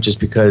Instagram, just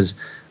because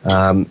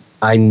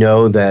I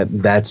know that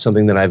that's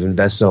something that I've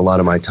invested a lot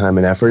of my time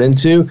and effort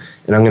into,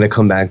 and I'm going to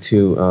come back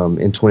to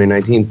in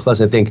 2019. Plus,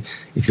 I think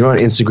if you're on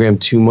Instagram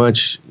too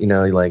much,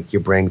 like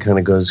your brain kind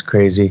of goes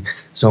crazy.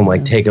 So I'm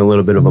like taking a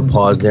little bit of a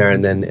pause there,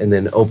 and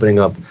then opening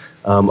up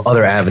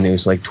other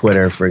avenues like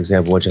Twitter, for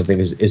example, which I think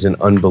is an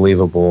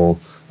unbelievable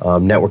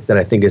network that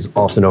I think is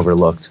often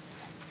overlooked.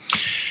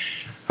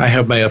 I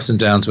have my ups and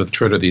downs with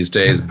Twitter these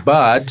days,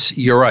 but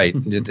you're right.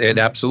 It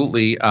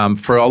absolutely,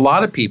 for a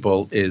lot of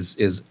people,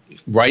 is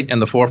right in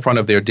the forefront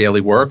of their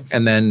daily work,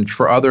 and then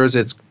for others,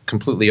 it's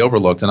completely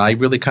overlooked. And I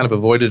really kind of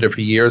avoided it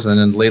for years, and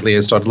then lately I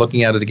started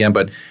looking at it again.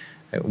 But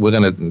we're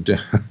going to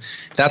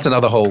that's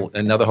another whole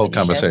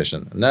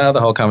conversation.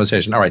 Another whole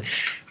conversation. All right.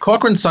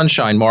 Corcoran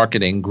Sunshine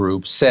Marketing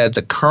Group said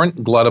the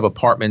current glut of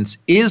apartments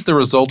is the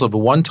result of a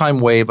one-time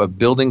wave of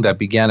building that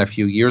began a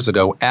few years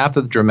ago after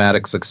the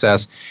dramatic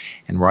success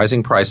and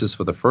rising prices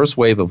for the first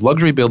wave of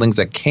luxury buildings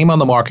that came on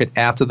the market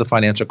after the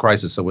financial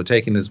crisis. So we're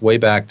taking this way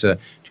back to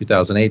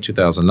 2008,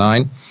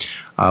 2009,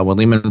 when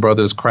Lehman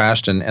Brothers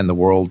crashed and the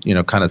world,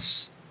 kind of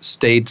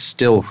stayed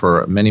still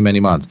for many, many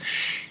months.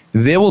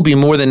 there will be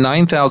more than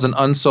 9,000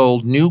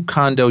 unsold new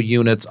condo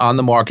units on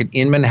the market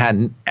in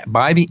Manhattan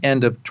by the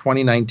end of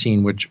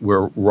 2019, which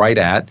we're right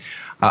at,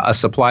 a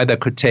supply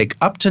that could take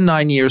up to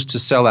 9 years to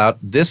sell out.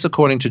 This,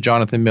 according to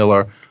Jonathan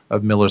Miller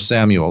of Miller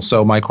Samuel.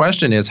 So my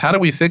question is, how do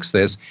we fix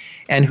this?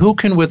 And who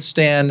can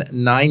withstand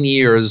 9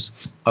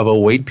 years of a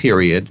wait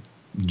period,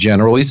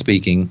 generally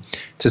speaking,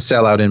 to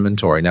sell out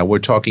inventory? Now, we're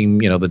talking,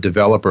 the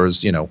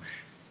developers,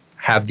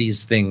 have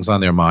these things on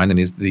their mind and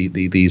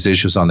these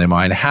issues on their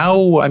mind. How,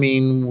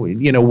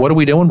 what are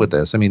we doing with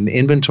this? The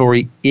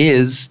inventory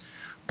is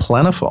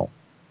plentiful.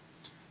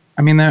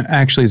 That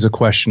actually is a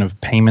question of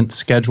payment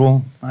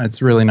schedule.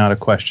 It's really not a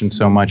question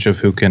so much of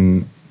who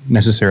can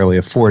necessarily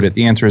afford it.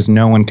 The answer is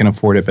no one can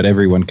afford it, but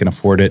everyone can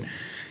afford it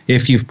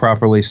if you've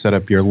properly set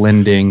up your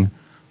lending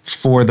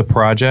for the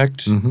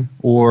project,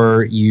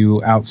 or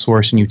you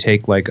outsource and you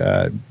take like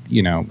a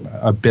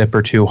BIP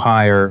or two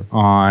higher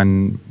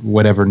on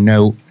whatever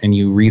note and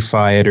you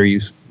refi it or you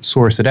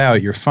source it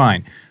out, you're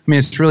fine.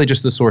 It's really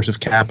just the source of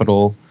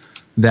capital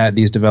that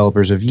these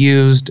developers have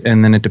used,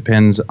 and then it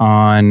depends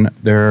on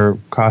their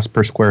cost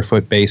per square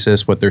foot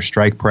basis, what their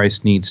strike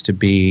price needs to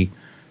be,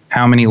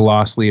 how many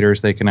loss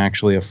leaders they can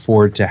actually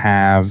afford to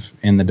have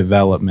in the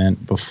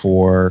development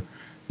before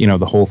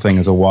the whole thing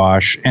is a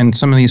wash. And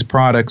some of these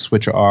products,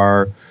 which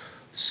are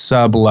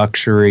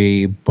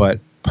sub-luxury but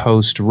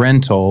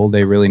post-rental,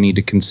 they really need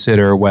to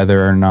consider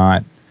whether or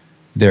not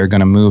they're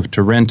going to move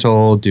to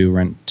rental, do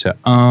rent to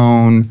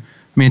own.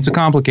 It's a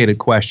complicated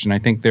question. I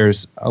think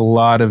there's a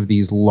lot of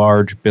these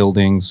large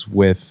buildings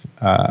with,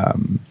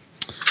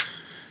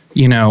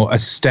 a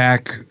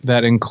stack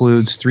that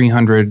includes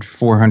 300,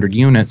 400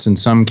 units in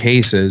some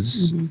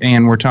cases.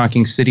 And we're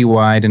talking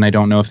citywide, and I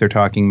don't know if they're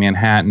talking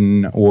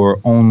Manhattan or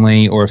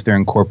if they're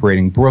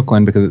incorporating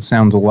Brooklyn, because it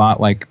sounds a lot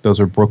like those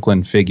are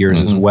Brooklyn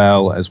figures as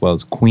well as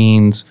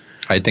Queens.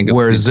 I think it's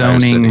where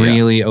zoning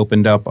really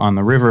opened up on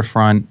the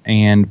riverfront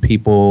and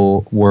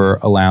people were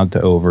allowed to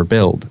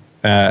overbuild.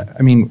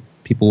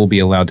 People will be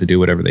allowed to do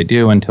whatever they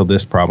do until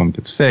this problem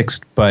gets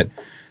fixed, but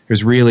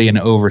there's really an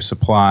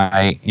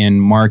oversupply in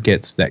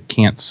markets that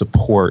can't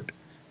support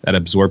that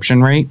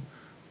absorption rate.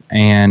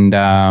 And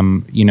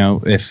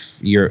if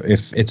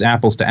it's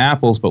apples to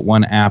apples, but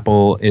one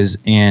apple is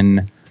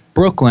in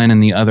Brooklyn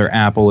and the other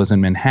apple is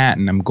in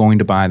Manhattan, I'm going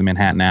to buy the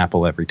Manhattan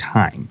apple every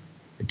time.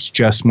 It's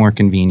just more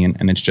convenient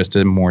and it's just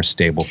a more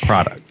stable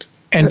product.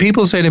 And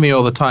people say to me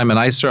all the time, and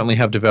I certainly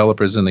have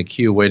developers in the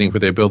queue waiting for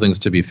their buildings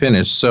to be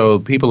finished. So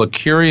people are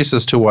curious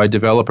as to why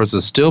developers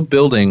are still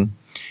building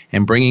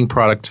and bringing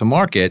product to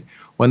market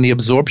when the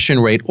absorption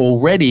rate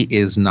already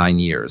is 9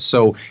 years.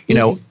 So,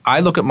 I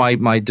look at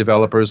my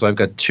developers. I've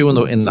got two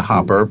in the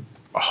hopper,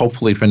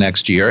 hopefully for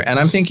next year. And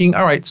I'm thinking,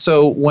 all right,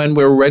 so when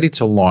we're ready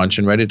to launch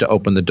and ready to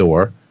open the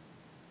door,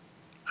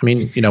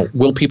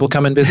 will people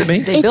come and visit me?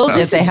 They build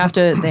it. They have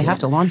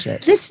to launch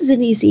it. This is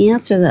an easy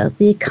answer, though.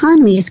 The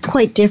economy is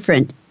quite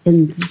different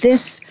in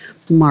this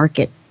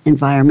market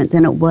environment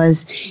than it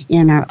was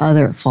in our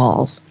other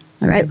falls.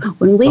 All right.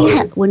 When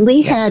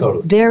we had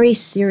very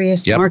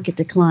serious market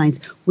declines,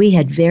 we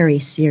had very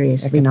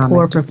seriously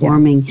poor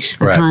performing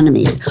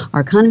economies.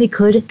 Our economy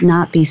could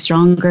not be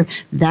stronger.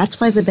 That's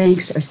why the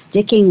banks are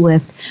sticking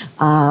with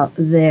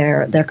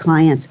their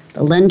clients.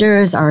 The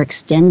lenders are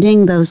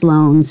extending those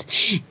loans.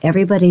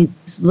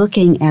 Everybody's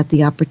looking at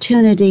the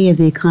opportunity of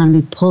the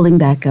economy pulling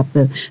back up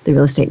the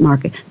real estate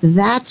market.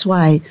 That's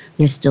why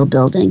they're still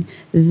building.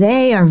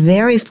 They are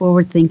very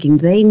forward thinking.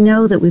 They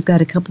know that we've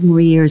got a couple more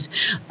years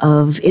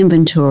of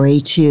inventory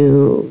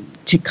to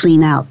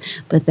clean out.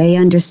 But they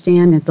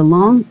understand at the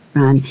long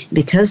run,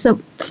 because the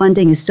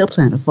funding is still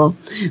plentiful,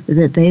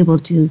 that they will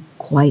do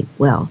quite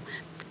well.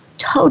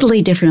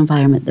 Totally different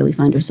environment that we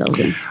find ourselves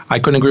in. I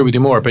couldn't agree with you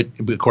more, but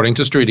according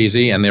to Street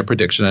Easy and their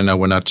prediction, I know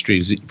we're not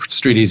Street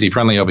Easy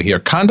friendly over here,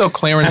 condo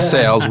clearance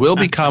sales will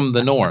become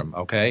the norm,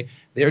 okay?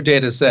 Their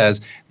data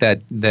says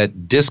that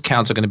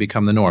discounts are going to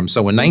become the norm.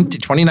 So in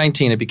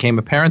 2019, it became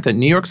apparent that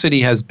New York City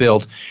has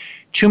built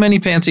too many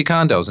fancy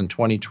condos. In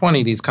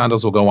 2020, these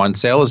condos will go on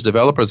sale as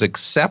developers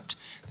accept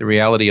the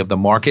reality of the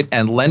market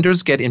and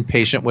lenders get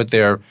impatient with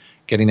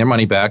getting their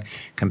money back.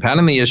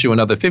 Compounding the issue,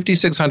 another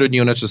 5,600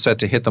 units are set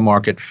to hit the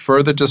market,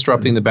 further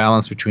disrupting the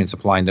balance between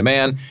supply and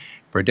demand.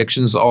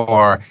 Predictions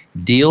are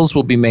deals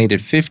will be made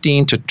at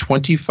 15 to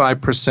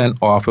 25%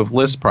 off of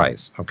list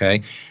price,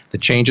 okay? The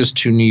changes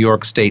to New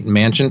York State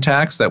mansion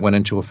tax that went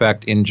into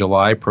effect in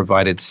July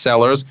provided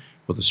sellers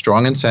with a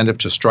strong incentive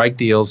to strike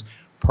deals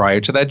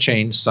prior to that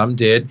change. Some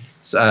did.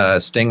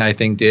 Sting, I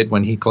think, did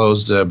when he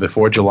closed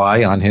before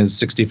July on his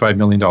 $65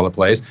 million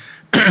place.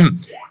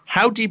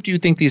 How deep do you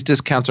think these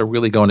discounts are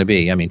really going to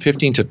be?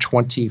 15 to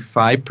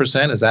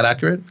 25%. Is that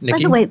accurate, Nikki?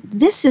 By the way,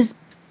 this is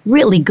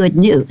really good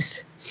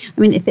news.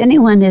 If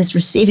anyone is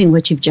receiving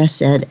what you've just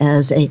said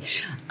as a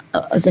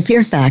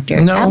fear factor,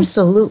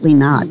 absolutely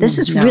not. This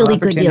is really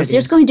good news.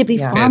 There's going to be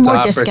far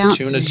more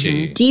discounts,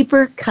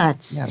 deeper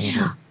cuts,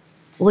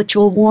 which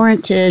will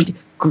warranted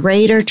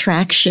greater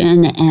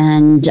traction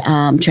and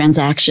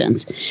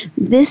transactions.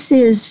 This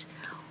is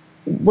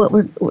what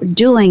we're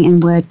doing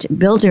and what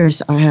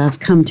builders have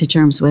come to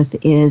terms with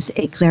is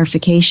a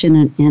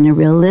clarification and a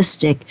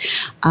realistic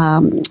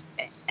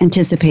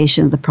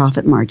anticipation of the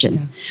profit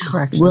margin.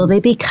 Correct. Will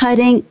they be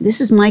cutting? This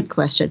is my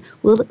question.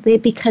 Will they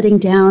be cutting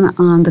down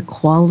on the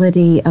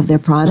quality of their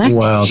product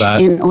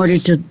in order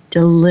to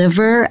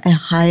deliver a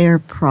higher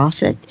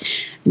profit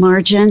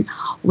margin?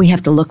 We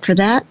have to look for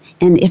that.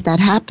 And if that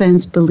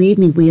happens, believe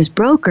me, we as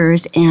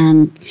brokers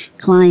and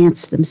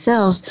clients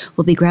themselves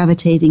will be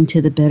gravitating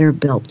to the better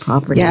built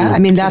properties. Yeah, I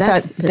mean,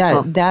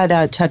 So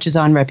that touches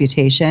on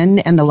reputation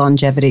and the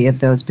longevity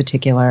of those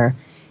particular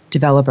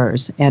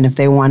developers. And if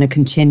they want to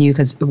continue,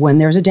 because when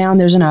there's a down,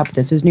 there's an up.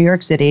 This is New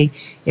York City.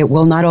 It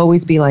will not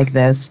always be like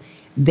this.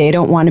 They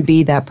don't want to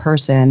be that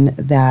person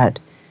that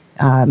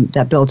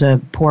built a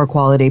poor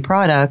quality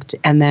product,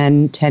 and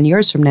then 10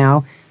 years from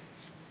now,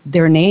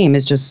 their name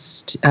is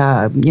just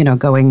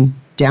going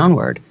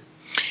downward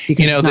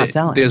because it's not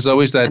selling. There's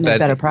always that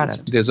better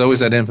product. There's always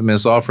that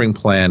infamous offering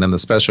plan and the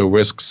special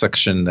risk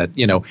section that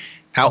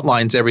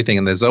outlines everything,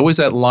 and there's always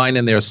that line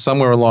in there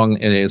somewhere along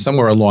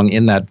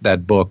in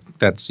that book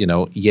that's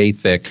yay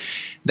thick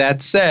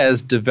that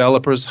says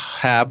developers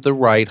hold the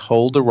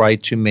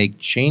right to make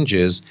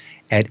changes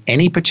at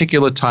any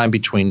particular time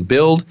between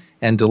build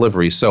and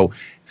delivery. So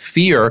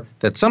fear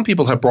that some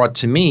people have brought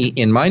to me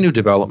in my new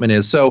development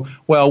is,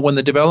 when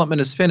the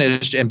development is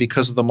finished and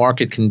because of the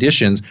market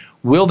conditions,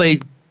 will they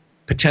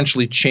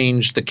potentially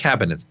change the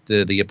cabinets,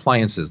 the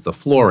appliances, the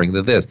flooring,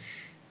 the this?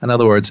 In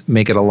other words,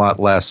 make it a lot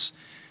less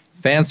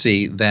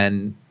fancy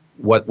than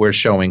what we're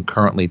showing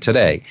currently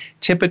today.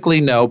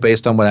 Typically, no,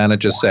 based on what Anna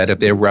just said, if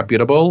they're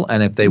reputable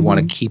and if they want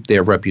to keep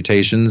their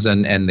reputations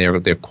and their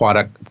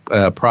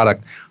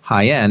product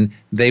high end,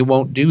 they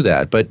won't do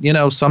that. But,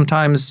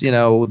 sometimes,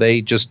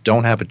 they just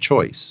don't have a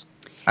choice.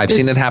 I've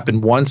seen it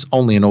happen once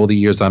only in all the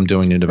years I'm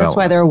doing new development.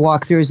 That's why there are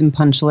walkthroughs and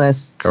punch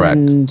lists. Correct.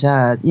 And,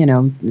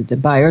 the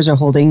buyers are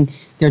holding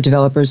their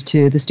developers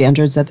to the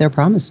standards that they're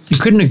promised.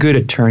 Couldn't a good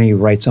attorney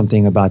write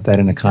something about that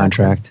in a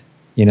contract?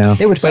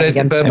 They would fight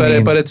against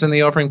it. But it's in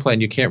the offering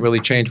plan. You can't really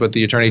change what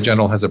the Attorney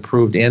General has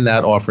approved in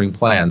that offering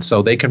plan.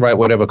 So they can write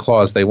whatever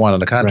clause they want in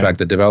the contract. Right.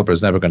 The developer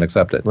is never going to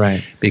accept it.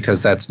 Right.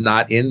 Because that's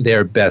not in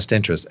their best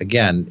interest.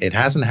 Again, it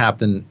hasn't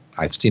happened.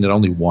 I've seen it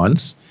only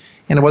once.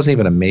 And it wasn't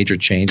even a major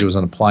change. It was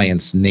an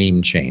appliance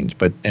name change.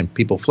 And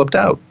people flipped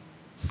out.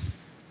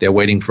 They're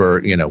waiting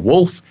for,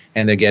 Wolf,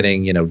 and they're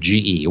getting,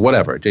 GE,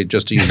 whatever,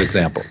 just to use an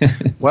example.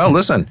 Well,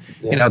 listen,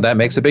 that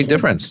makes a big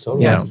difference.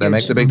 Totally. That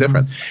makes a big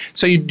difference.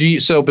 So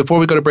so before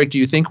we go to break, do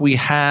you think we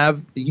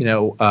have,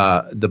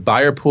 the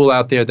buyer pool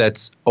out there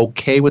that's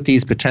okay with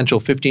these potential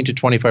 15 to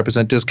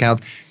 25%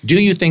 discounts?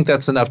 Do you think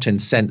that's enough to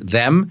incent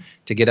them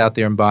to get out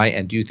there and buy?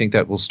 And do you think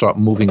that will start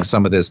moving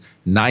some of this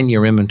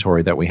 9-year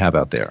inventory that we have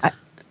out there?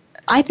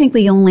 I think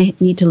we only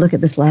need to look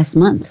at this last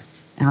month.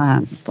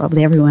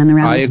 Probably everyone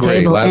around this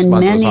table and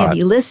many of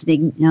you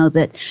listening know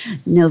that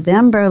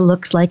November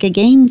looks like a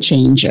game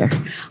changer.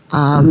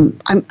 I'm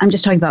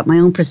just talking about my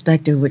own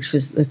perspective, which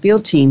was the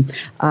field team.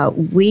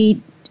 We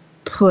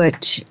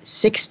put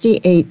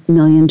 $68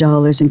 million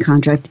in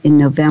contract in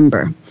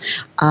November.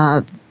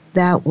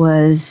 That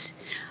was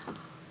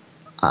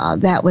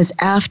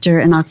after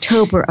an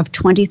October of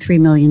 $23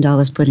 million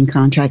put in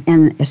contract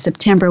and a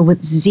September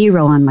with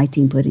zero on my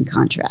team put in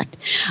contract.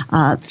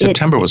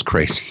 September was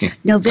crazy.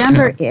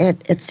 November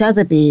at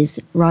Sotheby's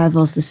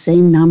rivals the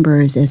same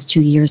numbers as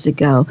 2 years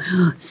ago.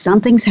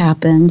 Something's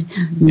happened.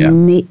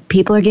 Yeah.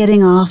 People are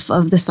getting off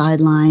of the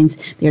sidelines.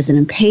 There's an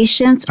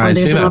impatience or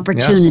there's an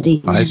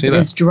opportunity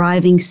that's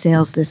driving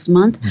sales this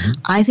month. Mm-hmm.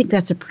 I think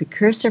that's a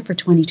precursor for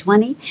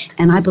 2020,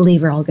 and I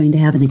believe we're all going to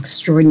have an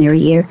extraordinary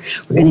year.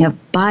 We're going to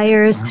have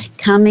buyers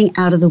coming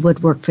out of the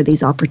woodwork for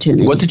these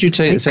opportunities. What did you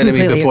say to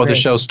me before the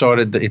show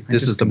started?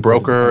 This is the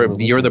broker,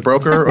 the year of the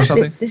broker or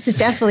something? This is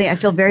definitely, I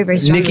feel very, very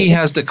strongly. Nikki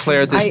has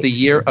declared this the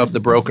year of the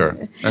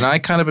broker, and I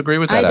kind of agree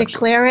with that. I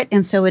declare it,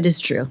 and so it is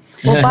true.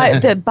 Well,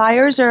 the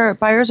buyers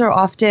are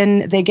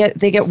often, they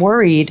get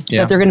worried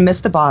that they're going to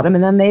miss the bottom,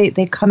 and then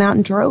they come out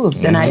in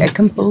droves, and I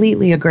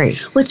completely agree.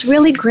 What's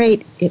really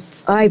great,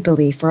 I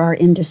believe, for our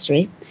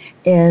industry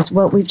is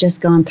what we've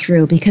just gone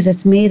through, because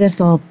it's made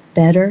us all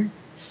better,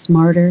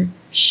 smarter,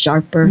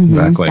 sharper,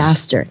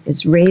 faster.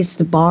 It's raised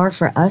the bar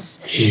for us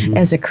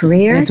as a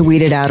career. And it's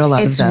weeded out a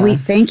lot of that.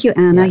 Thank you,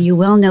 Anna. You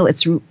well know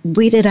it's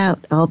weeded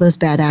out all those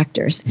bad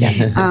actors.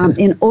 Yes.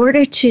 In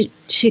order to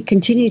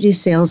continue to do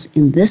sales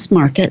in this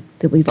market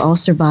that we've all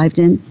survived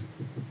in,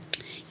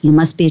 you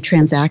must be a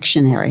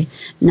transactionary,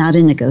 not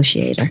a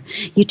negotiator.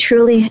 You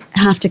truly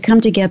have to come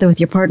together with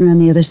your partner on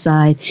the other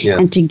side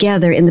and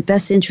together, in the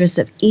best interest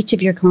of each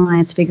of your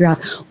clients, figure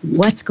out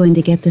what's going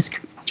to get this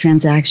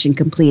transaction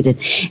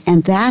completed.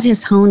 And that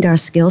has honed our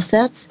skill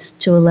sets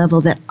to a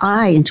level that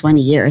I, in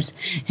 20 years,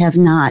 have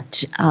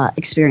not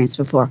experienced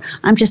before.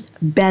 I'm just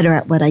better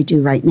at what I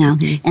do right now.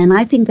 And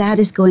I think that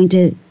is going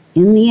to,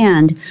 in the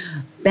end,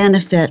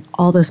 benefit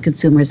all those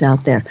consumers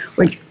out there.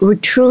 We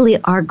truly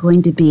are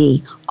going to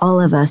be, all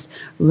of us,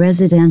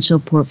 residential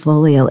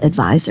portfolio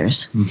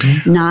advisors,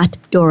 not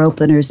door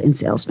openers and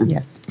salesmen.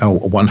 Yes. Oh,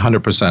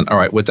 100%. All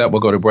right. With that,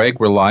 we'll go to break.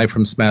 We're live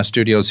from Smash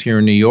Studios here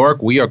in New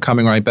York. We are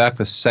coming right back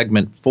with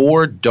segment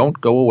 4. Don't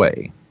go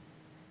away.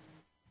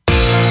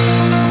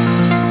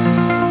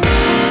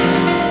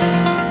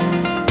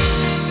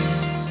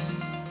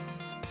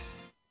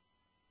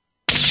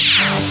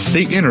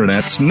 The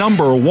Internet's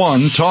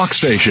 #1 talk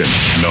station.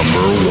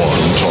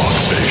 #1 talk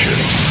station.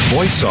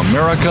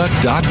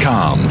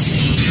 VoiceAmerica.com.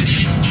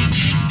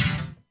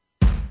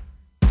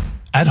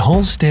 At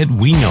Halstead,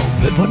 we know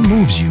that what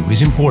moves you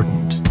is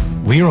important.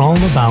 We're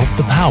all about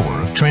the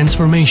power of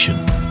transformation.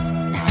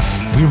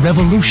 We're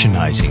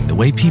revolutionizing the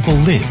way people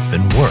live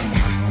and work.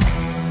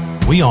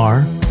 We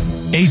are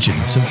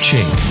agents of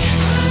change.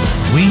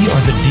 We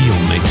are the deal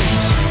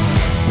makers.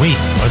 We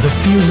are the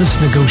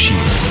fearless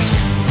negotiators.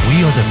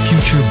 We are the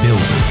future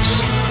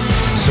builders.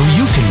 So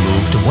you can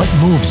move to what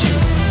moves you.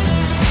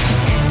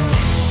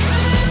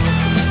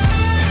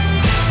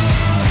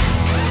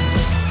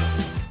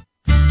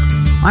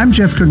 I'm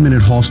Jeff Goodman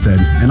at Halstead,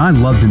 and I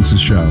love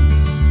Vince's show.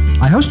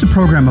 I host a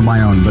program of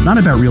my own, but not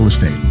about real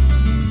estate.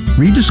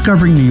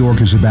 Rediscovering New York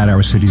is about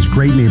our city's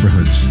great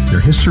neighborhoods, their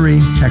history,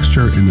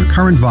 texture, and their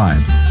current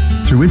vibe,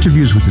 through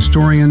interviews with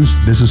historians,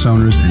 business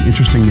owners, and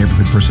interesting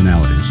neighborhood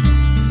personalities.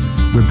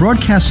 We're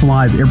broadcast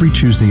live every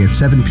Tuesday at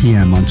 7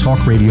 p.m. on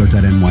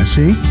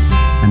talkradio.nyc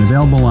and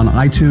available on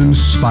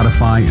iTunes,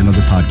 Spotify, and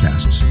other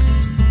podcasts.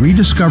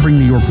 Rediscovering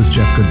New York with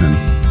Jeff Goodman.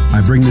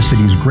 I bring the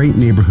city's great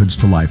neighborhoods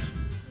to life.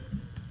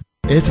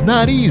 It's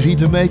not easy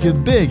to make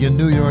it big in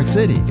New York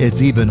City.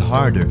 It's even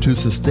harder to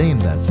sustain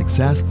that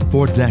success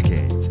for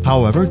decades.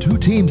 However, two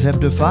teams have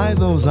defied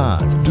those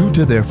odds due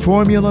to their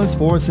formulas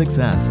for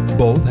success.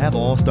 Both have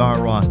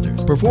all-star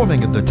rosters,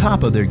 performing at the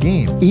top of their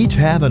game. Each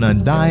have an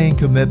undying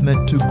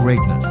commitment to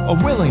greatness, a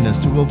willingness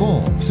to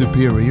evolve,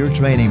 superior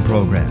training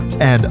programs,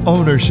 and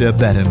ownership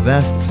that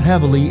invests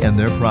heavily in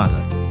their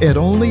product. It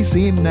only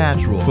seemed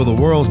natural for the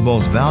world's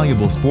most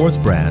valuable sports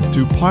brand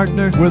to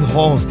partner with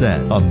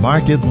Halstead, a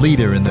market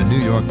leader in the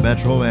New York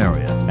metro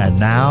area, and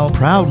now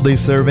proudly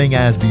serving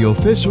as the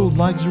official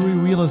luxury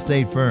real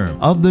estate firm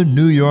of the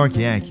New York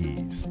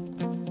Yankees.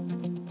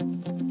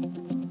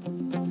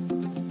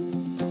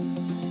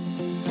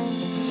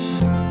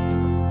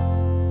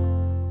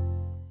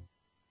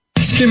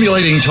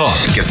 Stimulating talk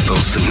gets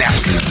those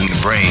synapses in the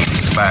brain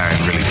firing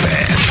really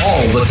fast.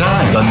 All the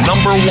time. The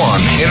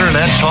 #1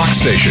 Internet talk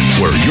station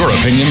where your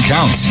opinion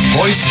counts.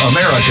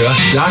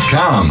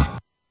 VoiceAmerica.com.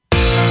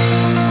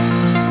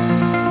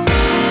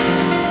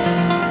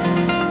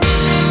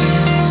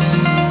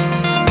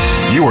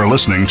 You are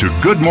listening to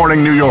Good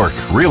Morning New York,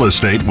 Real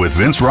Estate with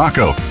Vince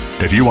Rocco.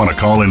 If you want to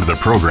call into the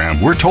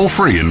program, we're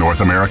toll-free in North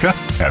America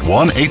at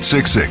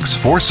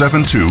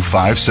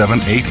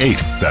 1-866-472-5788.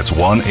 That's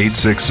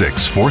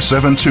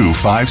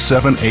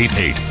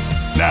 1-866-472-5788.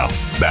 Now,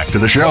 back to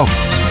the show.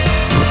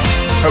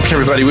 Okay,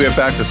 everybody, we are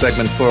back to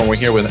segment 4, and we're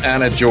here with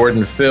Anna,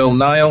 Jordan, Phil,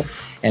 Niall,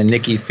 and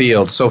Nikki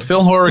Field. So,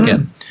 Phil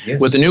Horrigan,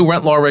 Yes. with the new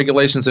rent law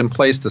regulations in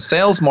place, the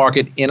sales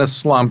market in a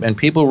slump, and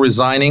people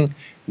re-signing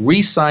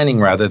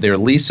their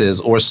leases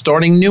or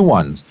starting new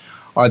ones,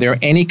 are there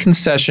any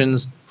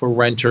concessions for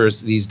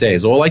renters these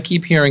days? All I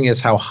keep hearing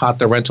is how hot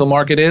the rental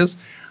market is.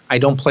 I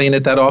don't play in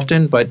it that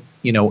often, but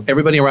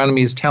everybody around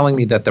me is telling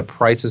me that the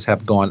prices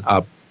have gone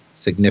up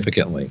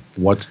significantly.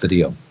 What's the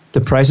deal? The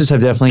prices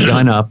have definitely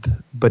gone up,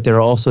 but there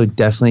are also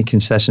definitely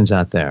concessions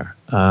out there.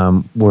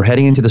 We're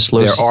heading into the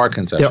slow. There are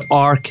concessions. There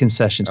are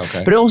concessions.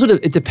 Okay. But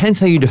it depends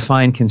how you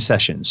define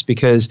concessions,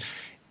 because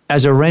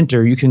as a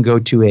renter, you can go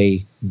to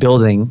a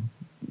building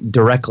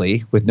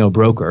directly with no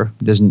broker.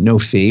 There's no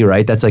fee,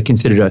 right? That's like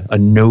considered a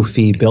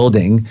no-fee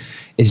building.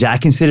 Is that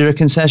considered a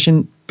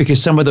concession?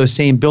 Because some of those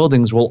same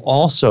buildings will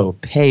also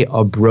pay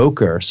a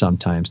broker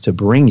sometimes to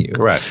bring you.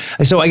 Correct.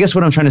 So I guess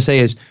what I'm trying to say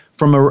is,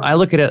 I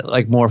look at it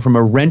like more from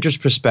a renter's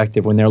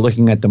perspective when they're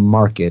looking at the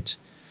market.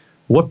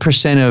 What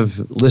percent of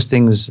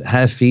listings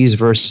have fees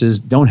versus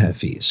don't have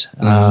fees?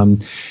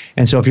 Mm-hmm.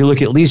 And so if you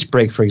look at lease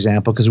break, for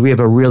example, because we have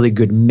a really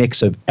good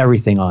mix of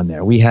everything on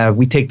there. We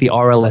take the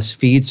RLS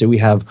feed, so we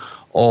have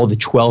all the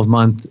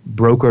 12-month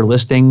broker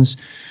listings.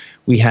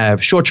 We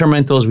have short-term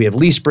rentals. We have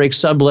lease breaks,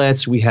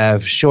 sublets. We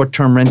have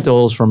short-term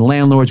rentals from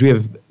landlords. We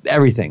have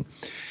everything.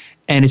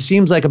 And it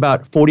seems like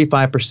about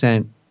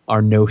 45%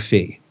 are no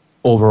fee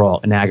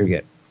overall in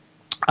aggregate.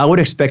 I would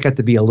expect that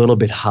to be a little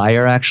bit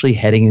higher, actually,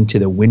 heading into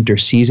the winter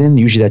season.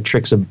 Usually that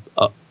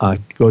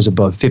goes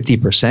above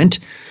 50%.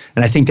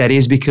 And I think that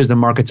is because the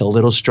market's a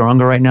little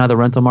stronger right now, the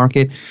rental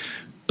market.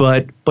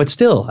 But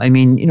still, I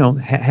mean,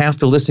 half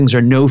the listings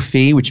are no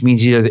fee, which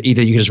means either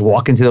you just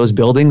walk into those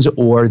buildings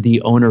or the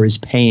owner is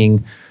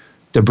paying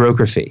the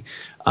broker fee.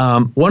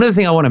 One other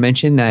thing I want to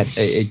mention that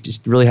it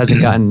just really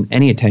hasn't gotten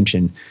any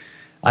attention,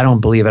 I don't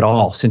believe at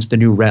all, since the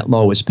new rent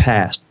law was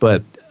passed.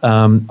 But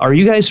are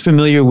you guys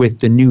familiar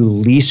with the new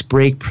lease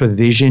break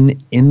provision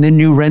in the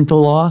new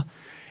rental law?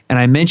 And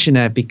I mention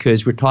that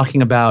because we're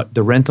talking about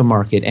the rental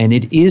market, and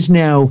it is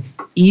now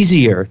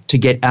easier to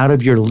get out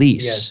of your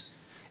lease. Yes.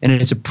 And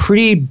it's a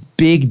pretty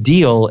big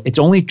deal. It's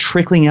only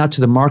trickling out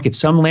to the market.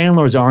 Some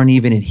landlords aren't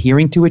even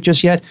adhering to it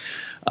just yet.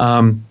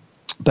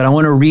 But I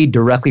want to read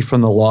directly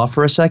from the law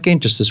for a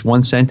second, just this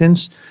one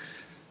sentence.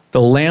 The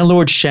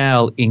landlord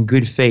shall, in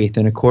good faith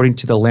and according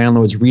to the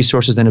landlord's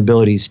resources and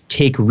abilities,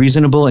 take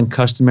reasonable and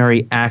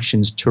customary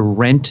actions to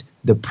rent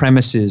the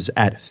premises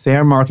at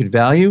fair market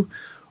value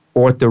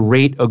or at the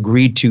rate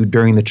agreed to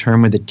during the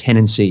term of the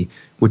tenancy,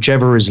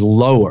 whichever is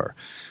lower.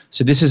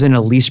 So this is in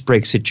a lease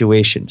break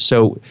situation.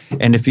 So,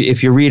 and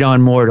if you read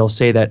on more, it'll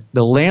say that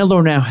the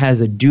landlord now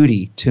has a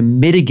duty to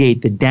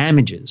mitigate the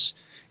damages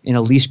in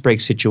a lease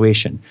break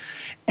situation.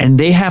 And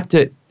they have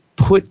to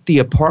put the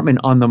apartment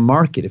on the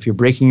market, if you're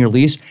breaking your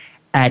lease,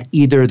 at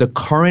either the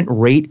current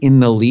rate in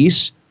the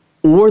lease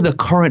or the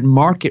current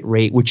market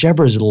rate,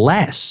 whichever is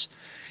less.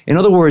 In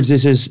other words,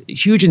 this is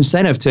huge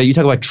incentive to, you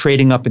talk about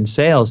trading up in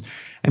sales.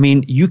 I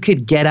mean, you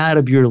could get out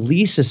of your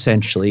lease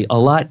essentially a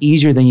lot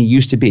easier than you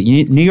used to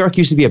be. New York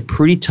used to be a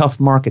pretty tough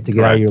market to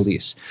get out of your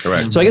lease.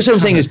 Correct. So I guess what I'm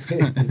saying is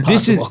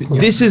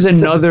this is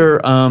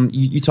another,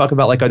 you talk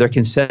about like, are there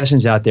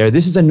concessions out there?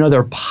 This is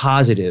another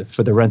positive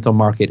for the rental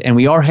market. And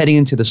we are heading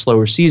into the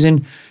slower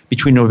season.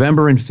 Between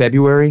November and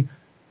February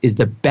is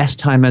the best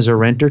time as a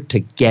renter to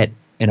get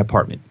an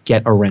apartment,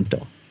 get a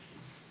rental.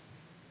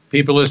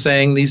 People are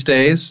saying these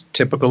days,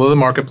 typical of the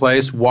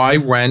marketplace, why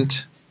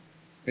rent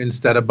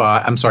instead of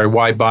buy? I'm sorry,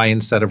 why buy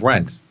instead of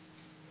rent?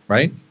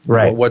 Right?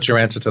 Right. What's your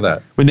answer to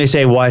that? When they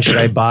say, why should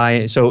I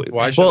buy? So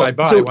why should I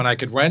buy when I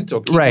could rent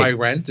or keep my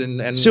rent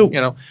and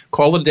so,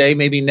 call it a day?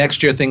 Maybe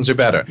next year things are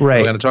better.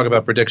 Right. We're going to talk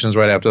about predictions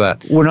right after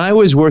that. When I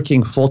was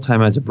working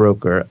full-time as a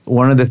broker,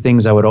 one of the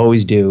things I would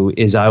always do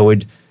is I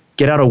would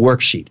get out a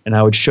worksheet and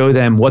I would show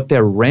them what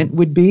their rent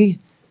would be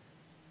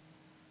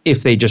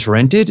if they just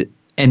rented,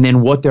 and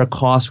then what their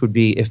cost would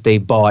be if they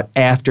bought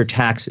after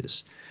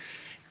taxes.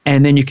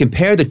 And then you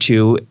compare the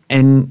two,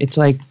 and it's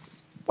like,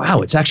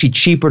 wow, it's actually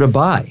cheaper to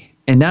buy.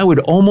 And that would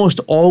almost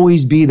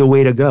always be the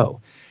way to go.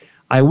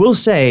 I will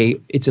say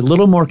it's a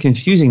little more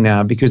confusing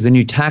now because of the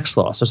new tax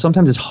law. So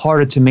sometimes it's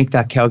harder to make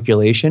that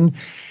calculation.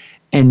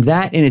 And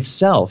that in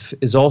itself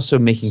is also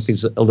making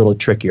things a little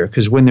trickier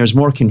because when there's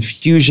more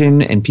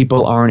confusion and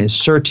people aren't as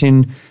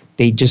certain,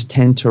 they just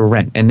tend to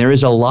rent. And there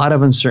is a lot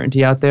of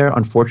uncertainty out there,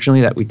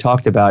 unfortunately, that we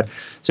talked about.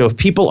 So if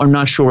people are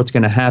not sure what's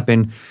going to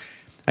happen,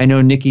 I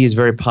know Nikki is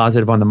very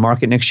positive on the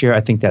market next year.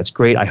 I think that's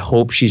great. I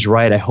hope she's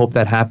right. I hope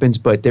that happens.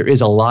 But there is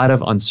a lot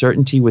of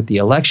uncertainty with the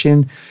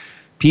election.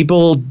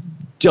 People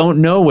don't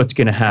know what's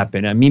going to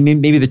happen. I mean,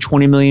 maybe the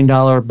 $20 million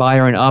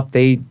buyer and up,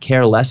 they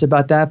care less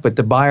about that. But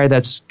the buyer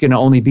that's going to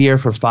only be here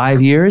for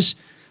 5 years,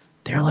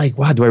 they're like,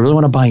 wow, do I really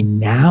want to buy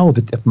now?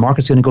 But the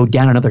market's going to go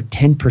down another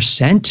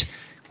 10%?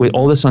 With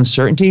all this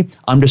uncertainty,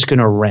 I'm just going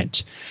to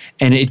rent.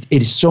 And it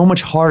is so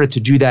much harder to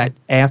do that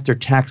after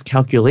tax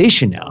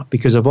calculation now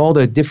because of all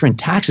the different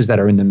taxes that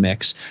are in the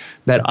mix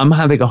that I'm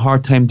having a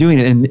hard time doing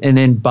it. And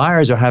then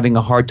buyers are having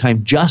a hard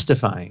time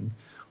justifying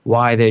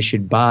why they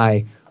should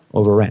buy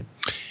over rent.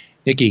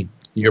 Nikki,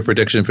 your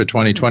prediction for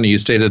 2020, you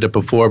stated it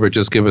before, but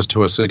just give us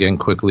to us again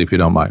quickly if you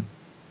don't mind.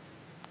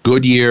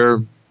 Good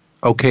year,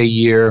 okay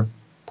year,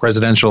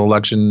 presidential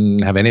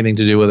election have anything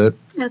to do with it?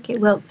 Okay,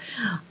 well,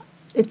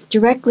 it's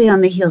directly on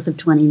the heels of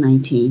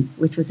 2019,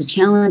 which was a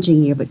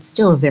challenging year, but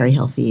still a very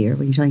healthy year.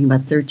 When you're talking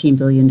about $13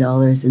 billion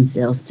in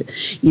sales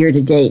year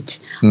to date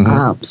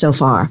so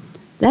far.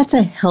 That's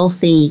a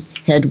healthy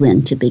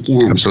headwind to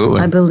begin.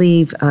 Absolutely. I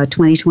believe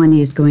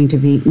 2020 is going to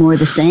be more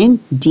the same.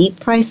 Deep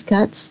price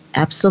cuts,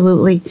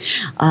 absolutely.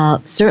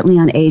 Certainly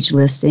on age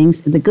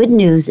listings. The good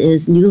news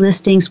is new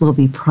listings will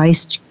be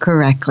priced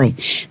correctly.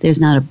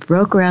 There's not a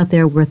broker out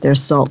there worth their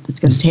salt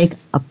that's going to take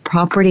a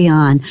property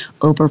on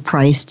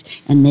overpriced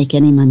and make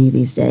any money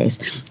these days.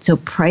 So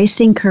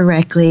pricing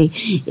correctly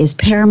is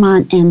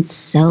paramount, and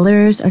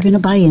sellers are going to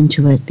buy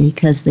into it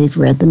because they've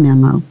read the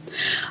memo.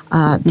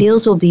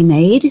 Deals will be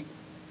made.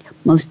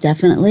 Most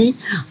definitely.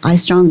 I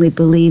strongly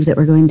believe that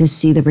we're going to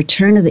see the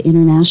return of the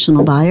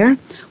international buyer,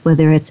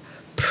 whether it's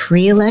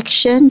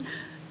pre-election,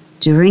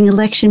 during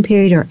election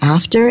period, or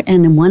after.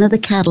 And one of the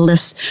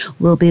catalysts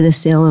will be the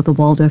sale of the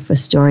Waldorf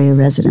Astoria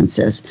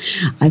residences.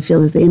 I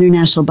feel that the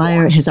international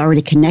buyer has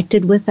already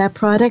connected with that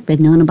product. They've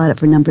known about it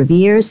for a number of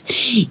years.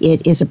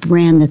 It is a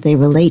brand that they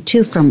relate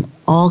to from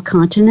all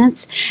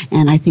continents,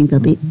 and I think they'll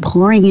be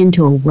pouring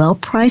into a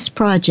well-priced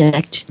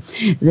project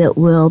that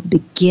will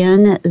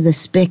begin the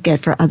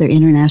spigot for other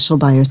international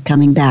buyers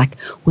coming back.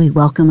 We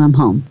welcome them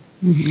home.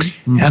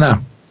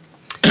 Hannah.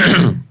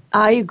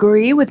 I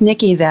agree with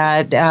Nikki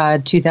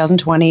that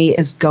 2020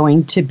 is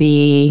going to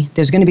be,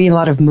 there's going to be a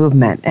lot of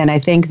movement. And I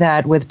think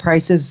that with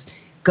prices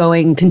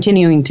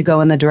continuing to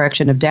go in the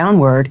direction of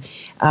downward,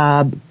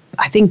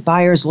 I think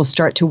buyers will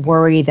start to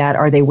worry that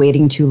are they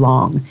waiting too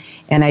long?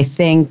 And I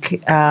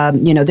think,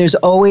 there's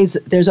always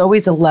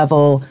a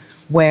level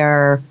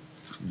where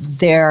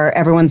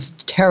everyone's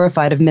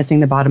terrified of missing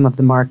the bottom of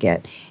the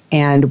market.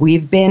 And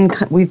we've been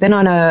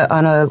on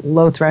a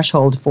low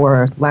threshold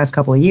for last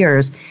couple of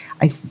years.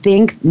 I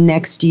think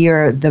next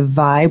year the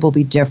vibe will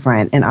be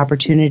different and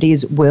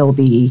opportunities will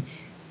be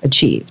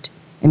achieved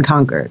and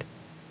conquered.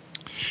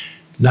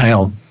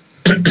 Niall.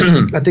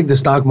 I think the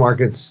stock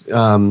markets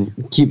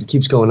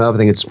keeps going up. I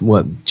think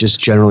it's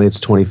generally it's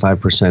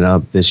 25%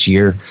 up this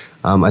year.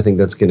 I think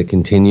that's going to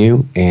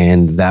continue,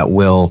 and that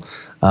will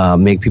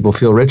make people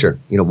feel richer.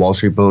 Wall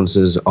Street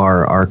bonuses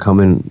are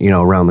coming,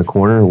 around the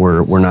corner.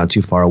 We're not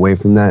too far away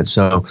from that,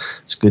 so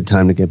it's a good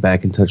time to get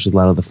back in touch with a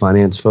lot of the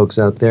finance folks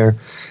out there,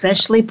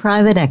 especially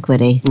private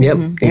equity.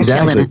 Yep,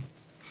 exactly.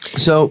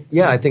 So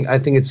yeah, I think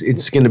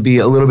it's going to be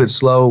a little bit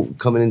slow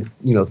coming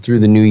in, through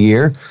the new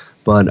year.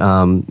 But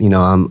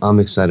I'm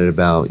excited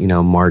about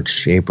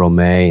March, April,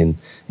 May, and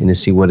to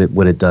see what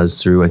it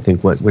does through. I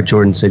think what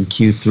Jordan said,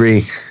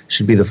 Q3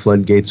 should be the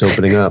floodgates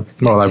opening up.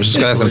 Well, I was just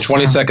going to have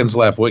 20 seconds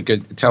left.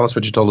 Tell us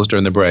what you told us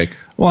during the break.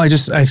 Well, I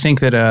think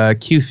that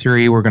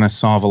Q3 we're going to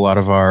solve a lot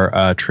of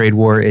our trade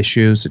war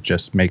issues. It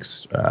just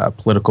makes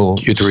political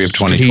Q3 of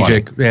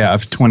 2020.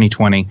 Of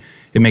 2020.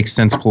 It makes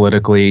sense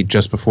politically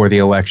just before the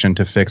election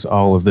to fix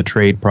all of the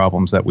trade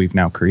problems that we've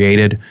now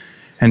created.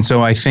 And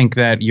so I think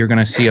that you're going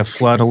to see a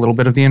flood a little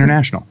bit of the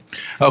international.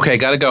 Okay,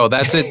 got to go.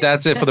 That's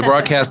it for the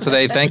broadcast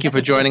today. Thank you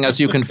for joining us.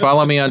 You can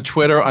follow me on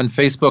Twitter, on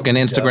Facebook, and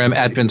Instagram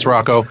at Vince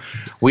Rocco.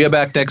 We are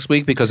back next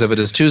week because if it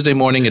is Tuesday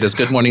morning, it is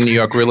Good Morning New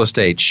York Real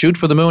Estate. Shoot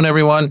for the moon,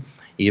 everyone.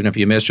 Even if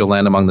you miss, you'll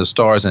land among the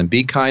stars. And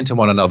be kind to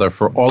one another.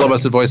 For all of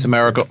us at Voice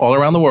America all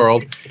around the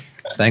world,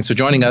 thanks for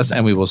joining us,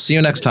 and we will see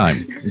you next time.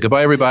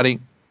 Goodbye, everybody.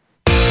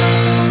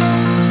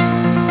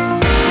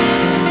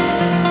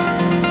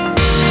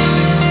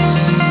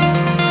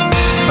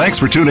 Thanks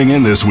for tuning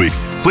in this week.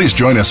 Please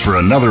join us for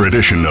another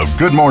edition of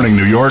Good Morning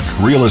New York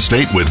Real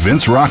Estate with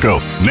Vince Rocco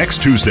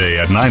next Tuesday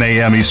at 9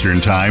 a.m. Eastern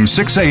Time,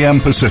 6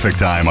 a.m. Pacific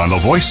Time on the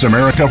Voice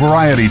America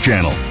Variety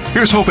Channel.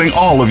 Here's hoping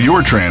all of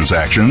your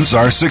transactions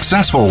are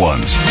successful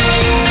ones.